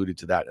kind of alluded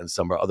to that in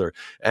some other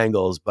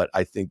angles, but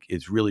I think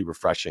it's really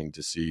refreshing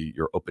to see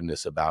your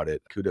openness about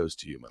it. Kudos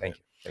to you, my man. Thank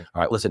you.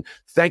 All right, listen,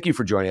 thank you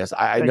for joining us.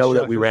 I know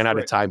that we ran out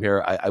of time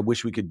here. I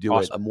wish we could do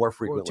it more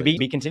frequently. To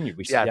be continued.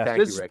 Thank this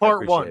you, is Rick.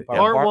 part one. It.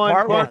 Part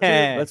one. Part two.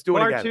 Let's do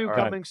it again. Part two All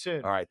coming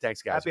soon. All right,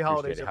 thanks, guys. Happy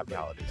holidays. Happy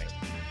holidays.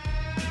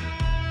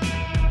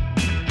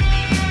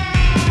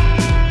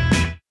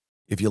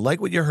 If you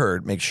like what you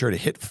heard, make sure to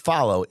hit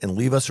follow and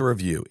leave us a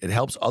review. It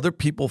helps other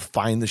people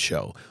find the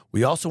show.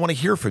 We also want to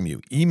hear from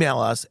you. Email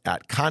us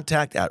at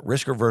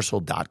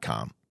contact@riskreversal.com.